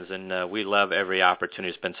times, and we love every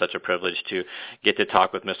opportunity. It's been such a privilege to get to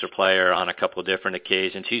talk with Mr. Player on a couple of different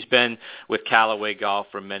occasions. He's been with Callaway Golf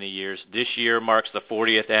for many years. This year marks the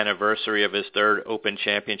 40th anniversary of his third Open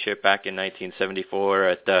Championship back in 1974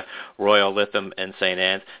 at Royal Lytham and St.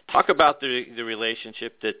 Anne's. Talk about the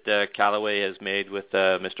relationship that Callaway has made with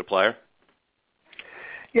Mr. Player.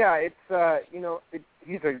 Yeah, it's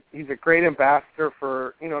he's a great ambassador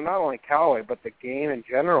for not only Callaway but the game in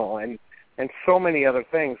general, and so many other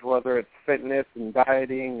things, whether it's fitness and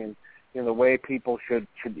dieting and the way people should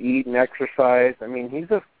eat and exercise. I mean, he's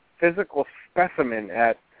a physical specimen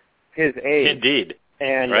at his age. Indeed.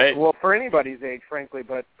 And right. Well, for anybody's age, frankly,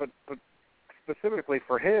 but specifically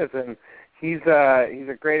for his, and he's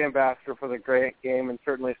a great ambassador for the great game, and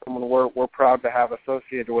certainly someone we're proud to have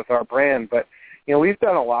associated with our brand. But we've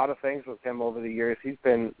done a lot of things with him over the years. He's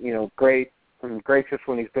been, great and gracious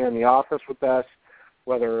when he's been in the office with us,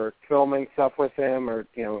 whether filming stuff with him or,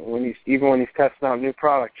 when he's testing out new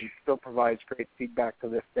products, he still provides great feedback to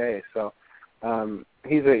this day. So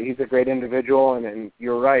he's a great individual, and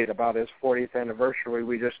you're right about his 40th anniversary.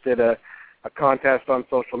 We just did a contest on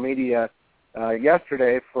social media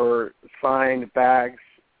yesterday for signed bags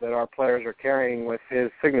that our players are carrying with his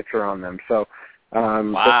signature on them. So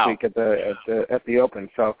wow. This week at the Open.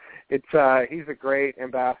 So he's a great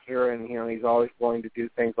ambassador, and he's always willing to do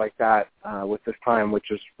things like that with this time,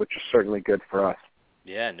 which is certainly good for us.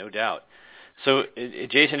 Yeah, no doubt. So,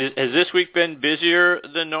 Jason, has this week been busier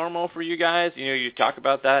than normal for you guys? You talk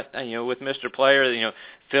about that, with Mr. Player,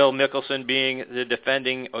 Phil Mickelson being the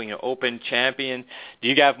defending, Open champion. Do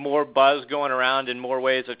you have more buzz going around and more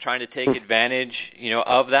ways of trying to take advantage,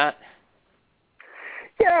 of that?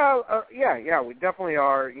 Yeah, we definitely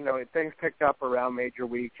are. Things picked up around major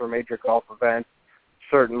weeks or major golf events,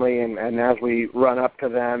 certainly, and as we run up to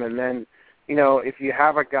them. And then, if you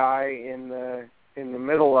have a guy in the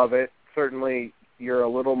middle of it, certainly you're a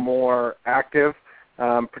little more active,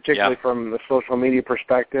 particularly from the social media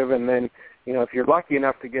perspective. And then, if you're lucky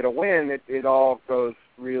enough to get a win, it all goes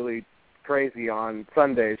really crazy on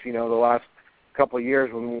Sundays. The last couple of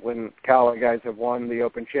years when Callaway guys have won the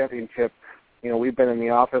Open Championship, we've been in the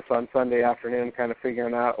office on Sunday afternoon kind of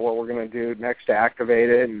figuring out what we're going to do next to activate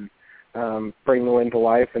it and bring the win to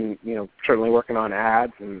life, and, certainly working on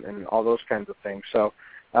ads and all those kinds of things. So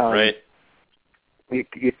right.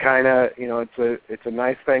 You kind of, it's a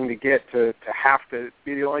nice thing to get to have to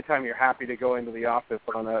be the only time you're happy to go into the office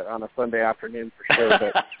on a Sunday afternoon for sure.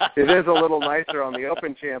 But it is a little nicer on the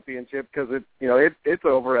Open Championship because it's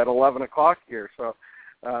over at 11 o'clock here. So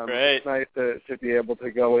right. It's nice to be able to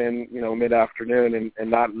go in, mid-afternoon and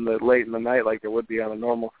not late in the night like it would be on a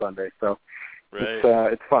normal Sunday. So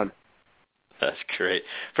right. It's fun. That's great.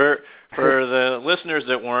 For the listeners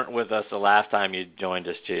that weren't with us the last time you joined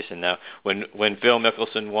us, Jason, now when Phil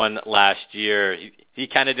Mickelson won last year, he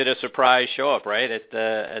kind of did a surprise show up, right, at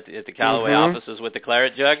the Callaway offices with the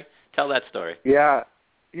claret jug. Tell that story. Yeah.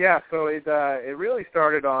 So it really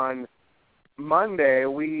started on Monday.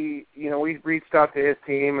 We reached out to his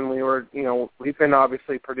team, and we've been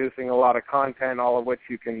obviously producing a lot of content, all of which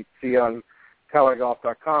you can see on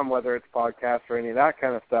CallawayGolf.com, whether it's podcasts or any of that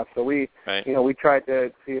kind of stuff. So we tried to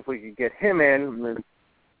see if we could get him in. And then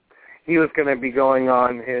he was going to be going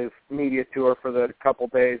on his media tour for the couple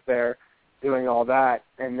days there, doing all that.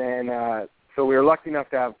 And then so we were lucky enough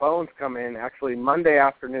to have Bones come in actually Monday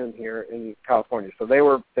afternoon here in California. So they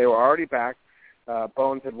were already back.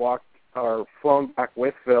 Bones had flown back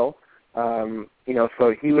with Phil.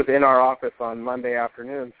 So he was in our office on Monday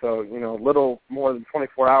afternoon. So, a little more than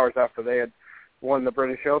 24 hours after they had won the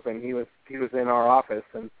British Open, he was in our office.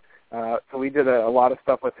 And so we did a lot of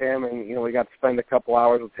stuff with him, and, we got to spend a couple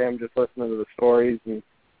hours with him just listening to the stories and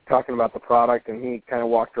talking about the product, and he kind of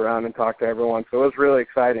walked around and talked to everyone. So it was really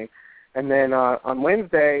exciting. And then on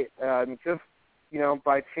Wednesday, just,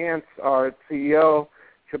 by chance, our CEO,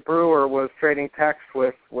 Chip Brewer, was trading texts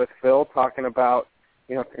with Phil, talking about,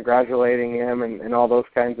 congratulating him and all those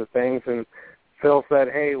kinds of things. And Phil said,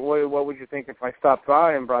 hey, what would you think if I stopped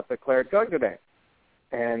by and brought the Claire jug today?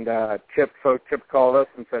 And Chip called us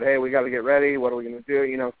and said, hey, we got to get ready. What are we going to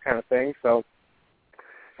do, kind of thing. So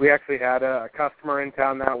we actually had a customer in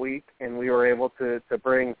town that week, and we were able to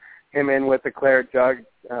bring him in with the Claire jug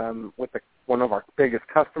with one of our biggest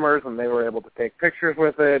customers, and they were able to take pictures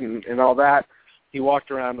with it and all that. He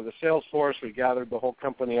walked around with the sales force. We gathered the whole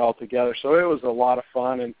company all together. So it was a lot of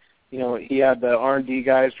fun, and, he had the R&D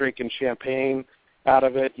guys drinking champagne out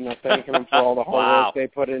of it, thanking him for all the hard work they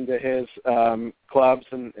put into his clubs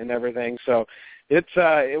and everything. So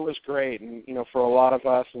it was great, and, for a lot of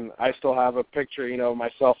us, and I still have a picture,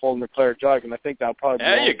 myself holding the Claire jug, and I think that'll probably be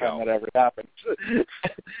the only time that ever happened.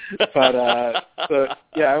 But, so,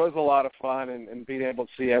 yeah, it was a lot of fun, and being able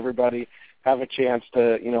to see everybody have a chance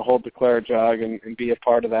to, hold the Claire jug and be a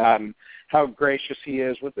part of that, and how gracious he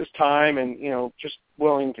is with his time and, just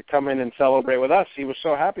willing to come in and celebrate with us. He was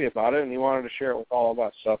so happy about it, and he wanted to share it with all of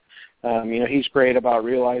us. So, he's great about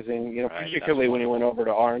realizing, particularly when he went over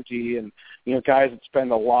to R&D and, guys that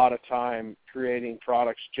spend a lot of time creating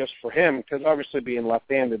products just for him, because obviously being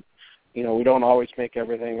left-handed, we don't always make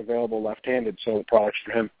everything available left-handed, so products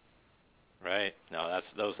for him. Right. No,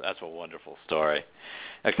 that's a wonderful story.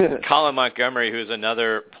 Colin Montgomery, who's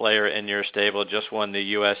another player in your stable, just won the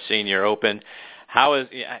U.S. Senior Open. How is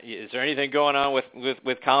there anything going on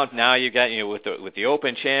with Colin? Now you got with the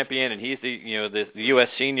Open champion, and he's the U.S.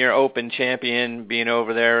 Senior Open champion being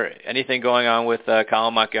over there. Anything going on with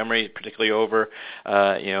Colin Montgomery, particularly over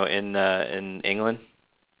in England?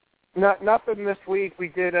 Nothing this week. We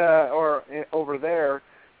did or over there.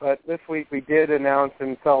 But this week we did announce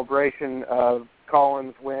in celebration of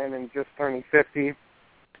Colin's win and just turning 50,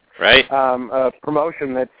 right? A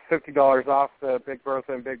promotion that's $50 off the Big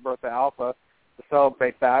Bertha and Big Bertha Alpha to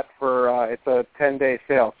celebrate that. It's a 10-day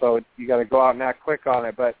sale, so you got to go out and act quick on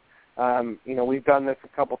it. But we've done this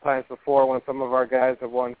a couple times before when some of our guys have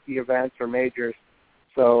won key events or majors.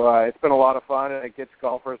 So it's been a lot of fun, and it gives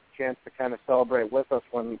golfers a chance to kind of celebrate with us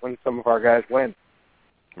when some of our guys win.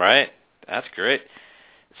 Right, that's great.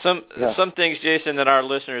 Some things, Jason, that our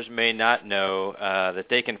listeners may not know that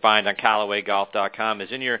they can find on CallawayGolf.com is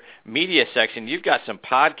in your media section. You've got some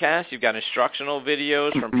podcasts. You've got instructional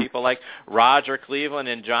videos from people like Roger Cleveland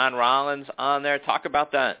and John Rollins on there. Talk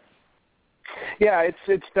about that. Yeah,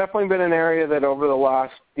 it's definitely been an area that over the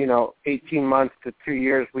last 18 months to 2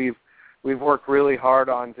 years we've worked really hard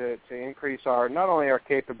on to increase not only our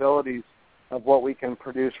capabilities of what we can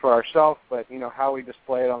produce for ourselves, but how we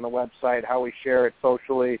display it on the website, how we share it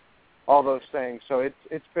socially, all those things. So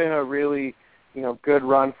it's been a really good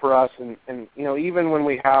run for us, and even when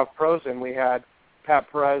we have pros in, we had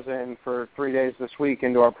Pat Perez in for 3 days this week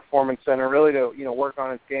into our performance center, really to work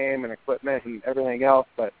on his game and equipment and everything else.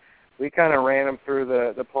 But we kind of ran him through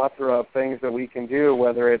the plethora of things that we can do.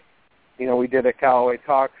 Whether it's we did a Callaway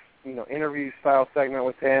Talks interview style segment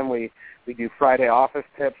with him. We do Friday office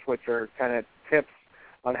tips, which are kind of tips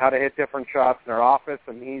on how to hit different shots in our office,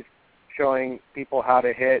 and he's showing people how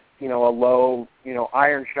to hit, a low,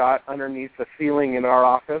 iron shot underneath the ceiling in our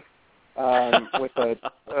office with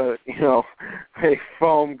a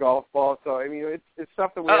foam golf ball. So, it's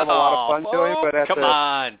stuff that we have a lot of fun doing. But come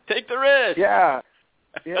on, take the risk. Yeah.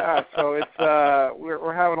 So it's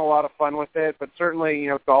we're having a lot of fun with it, but certainly,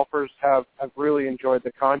 golfers have really enjoyed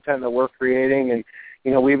the content that we're creating, and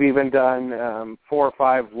we've even done 4 or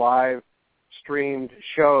 5 live streamed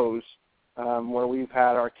shows where we've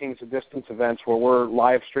had our Kings of Distance events where we're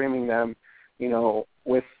live streaming them,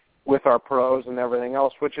 with our pros and everything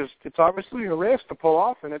else, it's obviously a risk to pull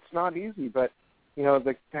off, and it's not easy, but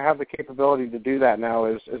to have the capability to do that now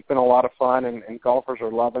has been a lot of fun, and golfers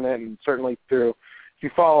are loving it, and certainly through. If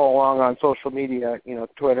you follow along on social media,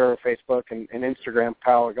 Twitter, Facebook, and Instagram,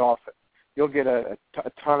 Callaway Golf, you'll get a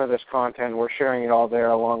ton of this content. We're sharing it all there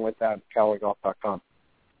along with that at CallawayGolf.com.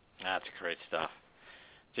 That's great stuff.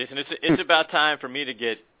 Jason, it's about time for me to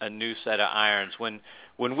get a new set of irons.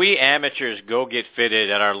 When we amateurs go get fitted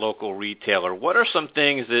at our local retailer, what are some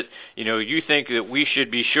things that you think that we should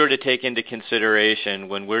be sure to take into consideration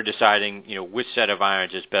when we're deciding which set of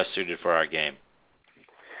irons is best suited for our game?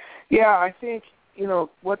 Yeah, I think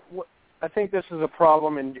I think this is a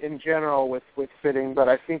problem in general with fitting, but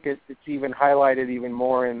I think it's even highlighted even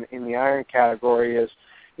more in the iron category is,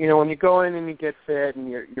 when you go in and you get fit and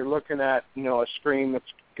you're looking at, a screen that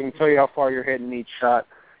can tell you how far you're hitting each shot,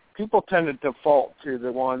 people tend to default to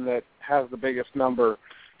the one that has the biggest number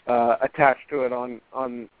attached to it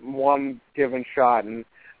on one given shot. And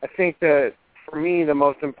I think that for me, the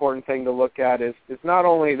most important thing to look at is not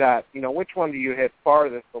only that, which one do you hit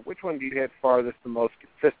farthest, but which one do you hit farthest the most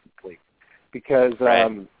consistently? Because,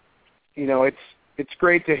 it's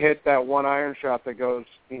great to hit that one iron shot that goes,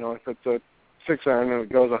 if it's a 6-iron and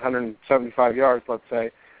it goes 175 yards, let's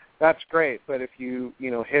say, that's great. But if you,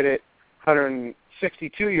 hit it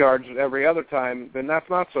 162 yards every other time, then that's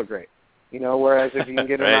not so great. Whereas if you can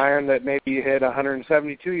get an iron that maybe you hit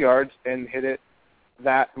 172 yards and hit it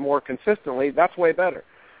that more consistently, that's way better.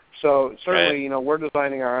 So certainly, we're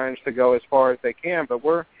designing our irons to go as far as they can, but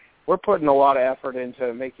we're putting a lot of effort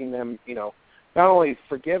into making them, not only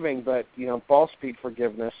forgiving, but, ball speed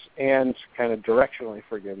forgiveness and kind of directionally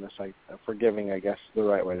forgiveness. Forgiving, I guess, is the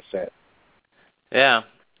right way to say it. Yeah.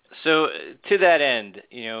 So to that end,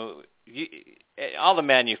 all the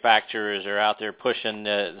manufacturers are out there pushing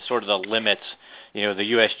sort of the limits, the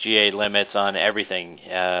USGA limits on everything,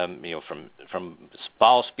 from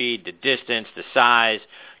ball speed to distance to size.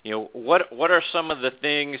 What are some of the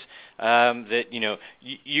things that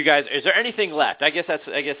you guys? Is there anything left? I guess that's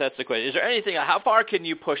the question. Is there anything? How far can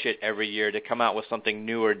you push it every year to come out with something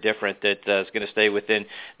new or different that is going to stay within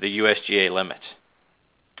the USGA limits?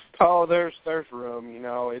 Oh, there's room.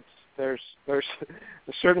 There's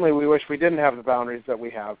certainly, we wish we didn't have the boundaries that we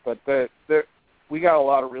have, but we got a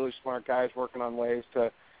lot of really smart guys working on ways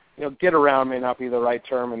to, get around may not be the right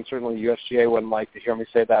term, and certainly USGA wouldn't like to hear me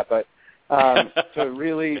say that, but to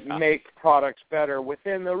really make products better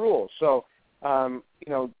within the rules. So, to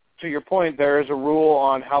your point, there is a rule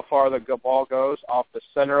on how far the ball goes off the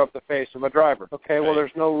center of the face of a driver. Okay, well,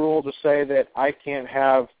 there's no rule to say that I can't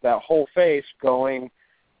have that whole face going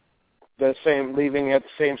the same, leaving at the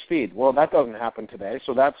same speed. Well, that doesn't happen today,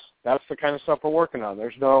 so that's the kind of stuff we're working on.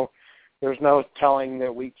 There's no telling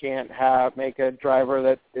that we can't make a driver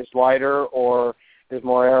that is lighter or is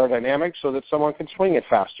more aerodynamic so that someone can swing it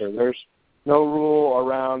faster. There's no rule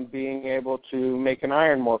around being able to make an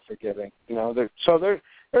iron more forgiving. So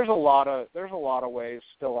there's a lot of ways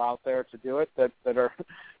still out there to do it that are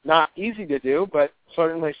not easy to do, but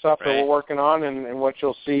certainly stuff that we're working on and what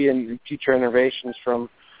you'll see in future innovations from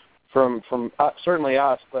certainly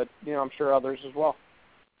us, but I'm sure others as well.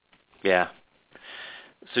 Yeah.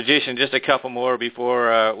 So, Jason, just a couple more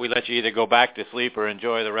before we let you either go back to sleep or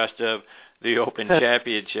enjoy the rest of the Open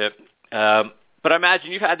Championship. But I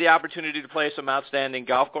imagine you've had the opportunity to play some outstanding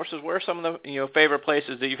golf courses. Where are some of the favorite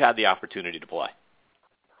places that you've had the opportunity to play?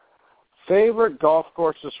 Favorite golf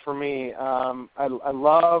courses for me, I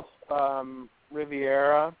love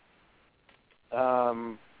Riviera.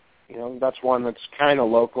 That's one that's kind of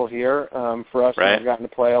local here for us. Right. We've gotten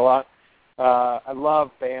to play a lot. I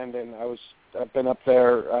love Bandon. I've been up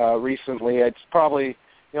there recently. It's probably,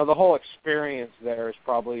 the whole experience there is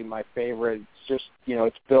probably my favorite. It's just,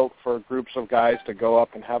 it's built for groups of guys to go up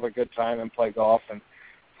and have a good time and play golf, and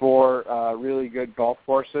for really good golf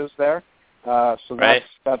courses there. So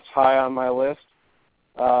that's high on my list.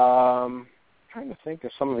 I'm trying to think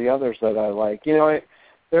of some of the others that I like.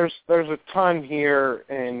 There's a ton here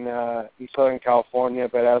in Southern California,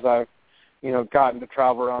 but as I've gotten to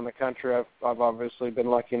travel around the country, I've obviously been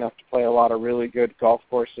lucky enough to play a lot of really good golf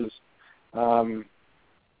courses.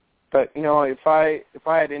 But if I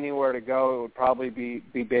had anywhere to go, it would probably be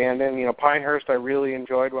Bandon. Pinehurst I really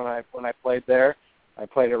enjoyed when I played there. I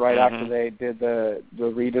played it right after they did the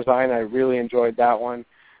redesign. I really enjoyed that one.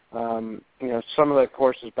 Some of the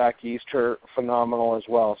courses back east are phenomenal as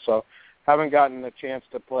well. So haven't gotten a chance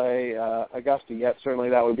to play Augusta yet. Certainly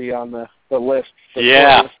that would be on the list.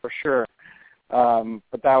 List for sure.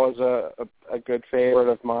 But that was a good favorite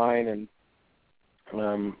of mine, and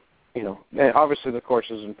and obviously the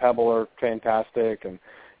courses in Pebble are fantastic, and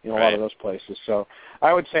a lot of those places. So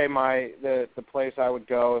I would say the place I would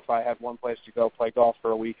go if I had one place to go play golf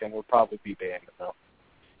for a weekend would probably be Bandon, though.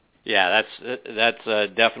 Yeah,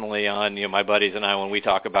 that's definitely on my buddies and I when we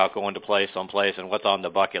talk about going to play someplace and what's on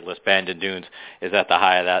the bucket list. Bandon Dunes is at the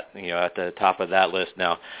high of that, at the top of that list.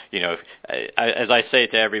 Now, as I say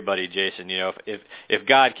to everybody, Jason, if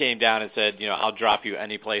God came down and said, I'll drop you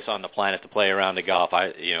any place on the planet to play around the golf,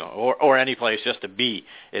 or any place just to be,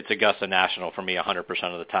 it's Augusta National for me 100%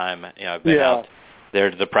 of the time. I've been out there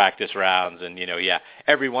to the practice rounds, and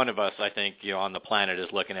every one of us, I think, on the planet is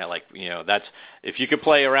looking at that's, if you could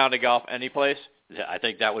play around a golf any place, I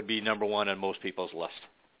think that would be number one on most people's list.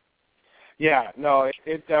 Yeah, no,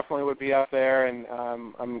 it definitely would be up there, and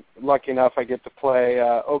I'm lucky enough I get to play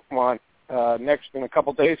Oakmont next in a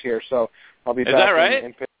couple days here, so I'll be back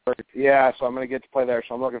in Pittsburgh. Yeah, so I'm going to get to play there,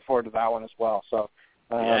 so I'm looking forward to that one as well. So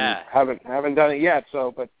Haven't done it yet,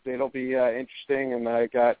 but it'll be interesting, and I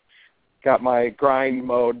got my grind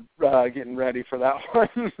mode getting ready for that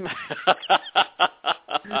one.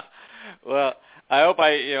 Well, I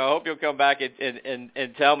hope you'll come back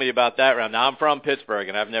and tell me about that round. Now, I'm from Pittsburgh,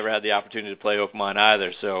 and I've never had the opportunity to play Oakmont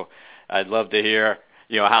either, so I'd love to hear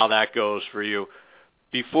how that goes for you.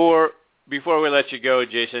 Before we let you go,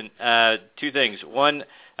 Jason, two things. One,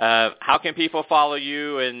 how can people follow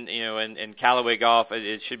you and Callaway Golf?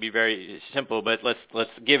 It should be very simple, but let's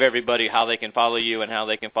give everybody how they can follow you and how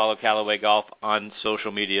they can follow Callaway Golf on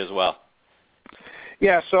social media as well.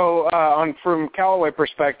 Yeah, so from Callaway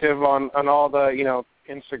perspective, on all the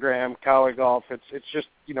Instagram Callaway Golf, it's just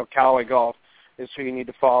Callaway Golf is who you need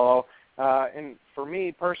to follow. And for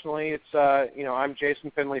me personally, it's I'm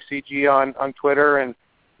Jason Finley CG on Twitter, and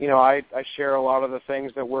I share a lot of the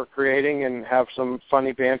things that we're creating and have some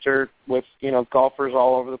funny banter with golfers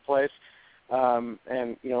all over the place, and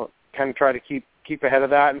kind of try to keep ahead of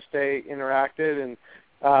that and stay interactive.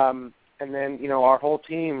 And then, our whole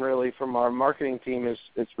team, really, from our marketing team, is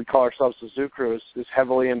we call ourselves the Zoo Crew, is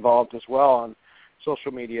heavily involved as well on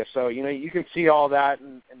social media. So, you can see all that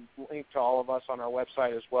and link to all of us on our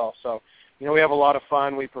website as well. So, we have a lot of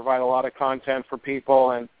fun. We provide a lot of content for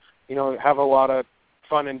people and, have a lot of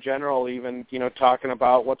fun in general, even, talking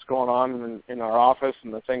about what's going on in our office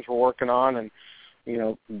and the things we're working on and,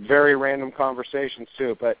 very random conversations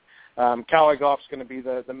too. But Callaway Golf's going to be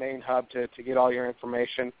the main hub to get all your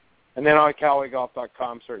information. And then on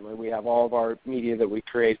CallawayGolf.com, certainly we have all of our media that we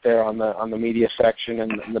create there on the media section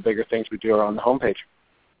and the bigger things we do are on the homepage.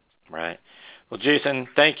 Right. Well, Jason,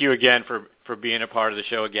 thank you again for being a part of the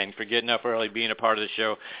show, again, for getting up early, being a part of the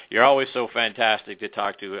show. You're always so fantastic to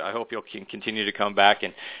talk to. I hope you'll continue to come back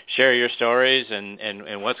and share your stories and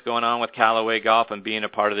what's going on with Callaway Golf and being a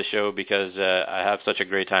part of the show, because I have such a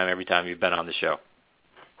great time every time you've been on the show.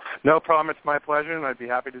 No problem. It's my pleasure, and I'd be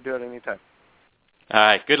happy to do it anytime. All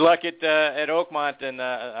right. Good luck at Oakmont, and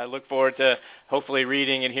I look forward to hopefully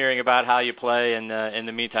reading and hearing about how you play. And in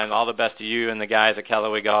the meantime, all the best to you and the guys at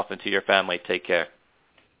Callaway Golf and to your family. Take care.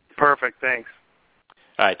 Perfect. Thanks.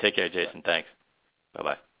 All right. Take care, Jason. Thanks.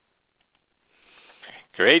 Bye-bye.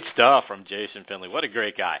 Great stuff from Jason Finley. What a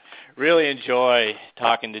great guy. Really enjoy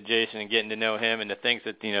talking to Jason and getting to know him and the things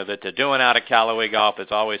that that they're doing out of Callaway Golf.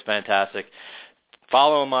 It's always fantastic.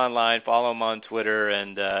 Follow him online, follow him on Twitter,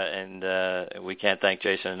 and we can't thank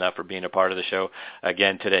Jason enough for being a part of the show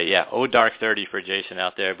again today. Yeah, dark 30 for Jason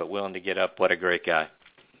out there, but willing to get up. What a great guy.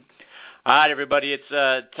 All right, everybody,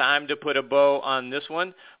 it's time to put a bow on this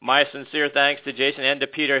one. My sincere thanks to Jason and to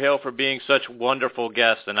Peter Hill for being such wonderful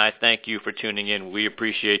guests, and I thank you for tuning in. We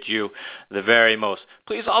appreciate you the very most.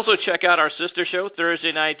 Please also check out our sister show,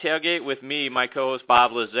 Thursday Night Tailgate, with me, my co-host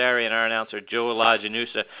Bob Lazzari, and our announcer Joe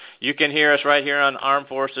Lajanusa. You can hear us right here on Armed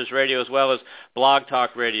Forces Radio, as well as Blog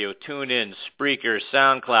Talk Radio, TuneIn, Spreaker,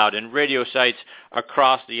 SoundCloud, and radio sites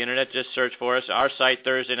across the Internet. Just search for us. Our site,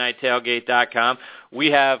 ThursdayNightTailgate.com.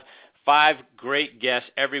 We have 5 great guests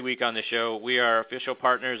every week on the show. We are official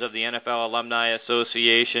partners of the NFL Alumni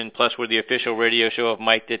Association, plus we're the official radio show of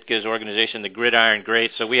Mike Ditka's organization, the Gridiron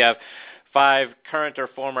Greats. So we have 5 current or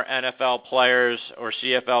former NFL players or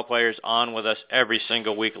CFL players on with us every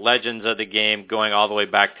single week, legends of the game going all the way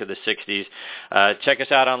back to the 60s. Check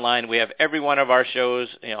us out online. We have every one of our shows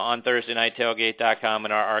on ThursdayNightTailgate.com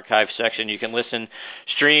in our archive section. You can listen,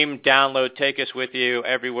 stream, download, take us with you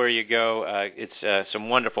everywhere you go. It's some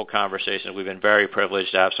wonderful conversations. We've been very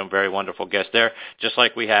privileged to have some very wonderful guests there, just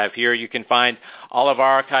like we have here. You can find all of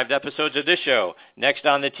our archived episodes of this show, Next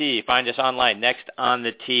on the Tee. Find us online,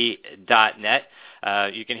 nextonthetee.net.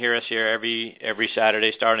 You can hear us here every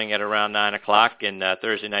Saturday starting at around 9 o'clock, and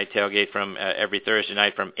Thursday Night Tailgate from every Thursday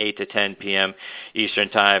night from 8 to 10 p.m. Eastern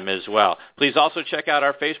Time as well. Please also check out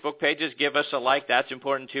our Facebook pages. Give us a like. That's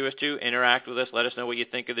important to us, too. Interact with us. Let us know what you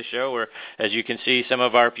think of the show, or as you can see some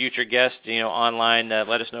of our future guests online,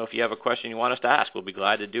 let us know if you have a question you want us to ask. We'll be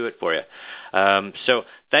glad to do it for you. So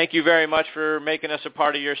thank you very much for making us a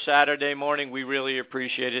part of your Saturday morning. We really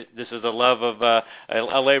appreciate it. This is a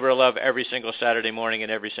labor of love every single Saturday morning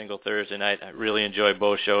and every single Thursday night. I really enjoy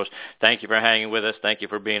both shows. Thank you for hanging with us. Thank you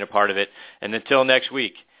for being a part of it. And until next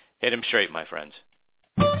week, hit 'em straight, my friends.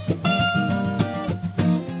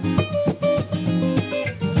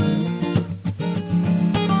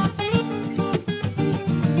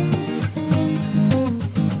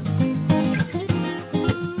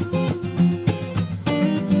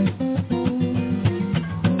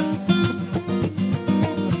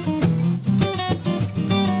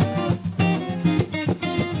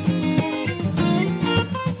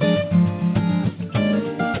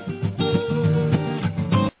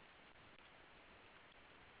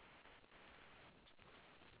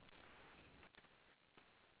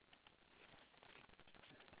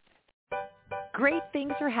 Great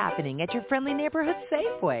things are happening at your friendly neighborhood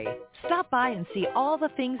Safeway. Stop by and see all the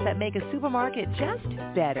things that make a supermarket just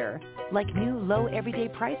better, like new low everyday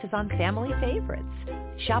prices on family favorites.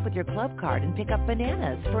 Shop with your club card and pick up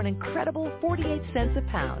bananas for an incredible 48 cents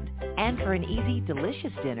a pound. And for an easy,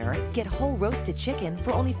 delicious dinner, get whole roasted chicken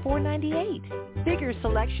for only $4.98. Bigger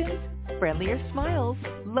selections, friendlier smiles,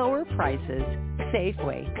 lower prices.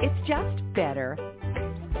 Safeway, it's just better.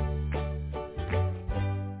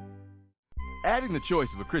 Adding the choice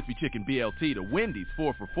of a crispy chicken BLT to Wendy's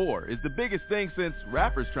 4 for $4 is the biggest thing since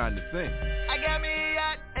rappers trying to sing. I got me a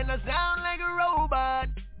yacht and I sound like a robot.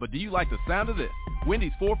 But do you like the sound of this?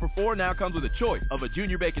 Wendy's 4 for $4 now comes with a choice of a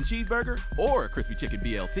junior bacon cheeseburger or a crispy chicken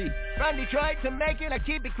BLT. From Detroit to Macon, I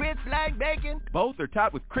keep it crisp like bacon. Both are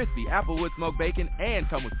topped with crispy Applewood smoked bacon and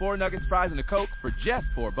come with 4 nuggets, fries, and a Coke for just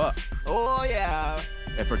 $4. Oh, yeah.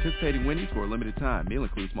 At participating Wendy's for a limited time, meal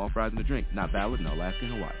includes small fries and a drink. Not valid in Alaska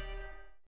and Hawaii.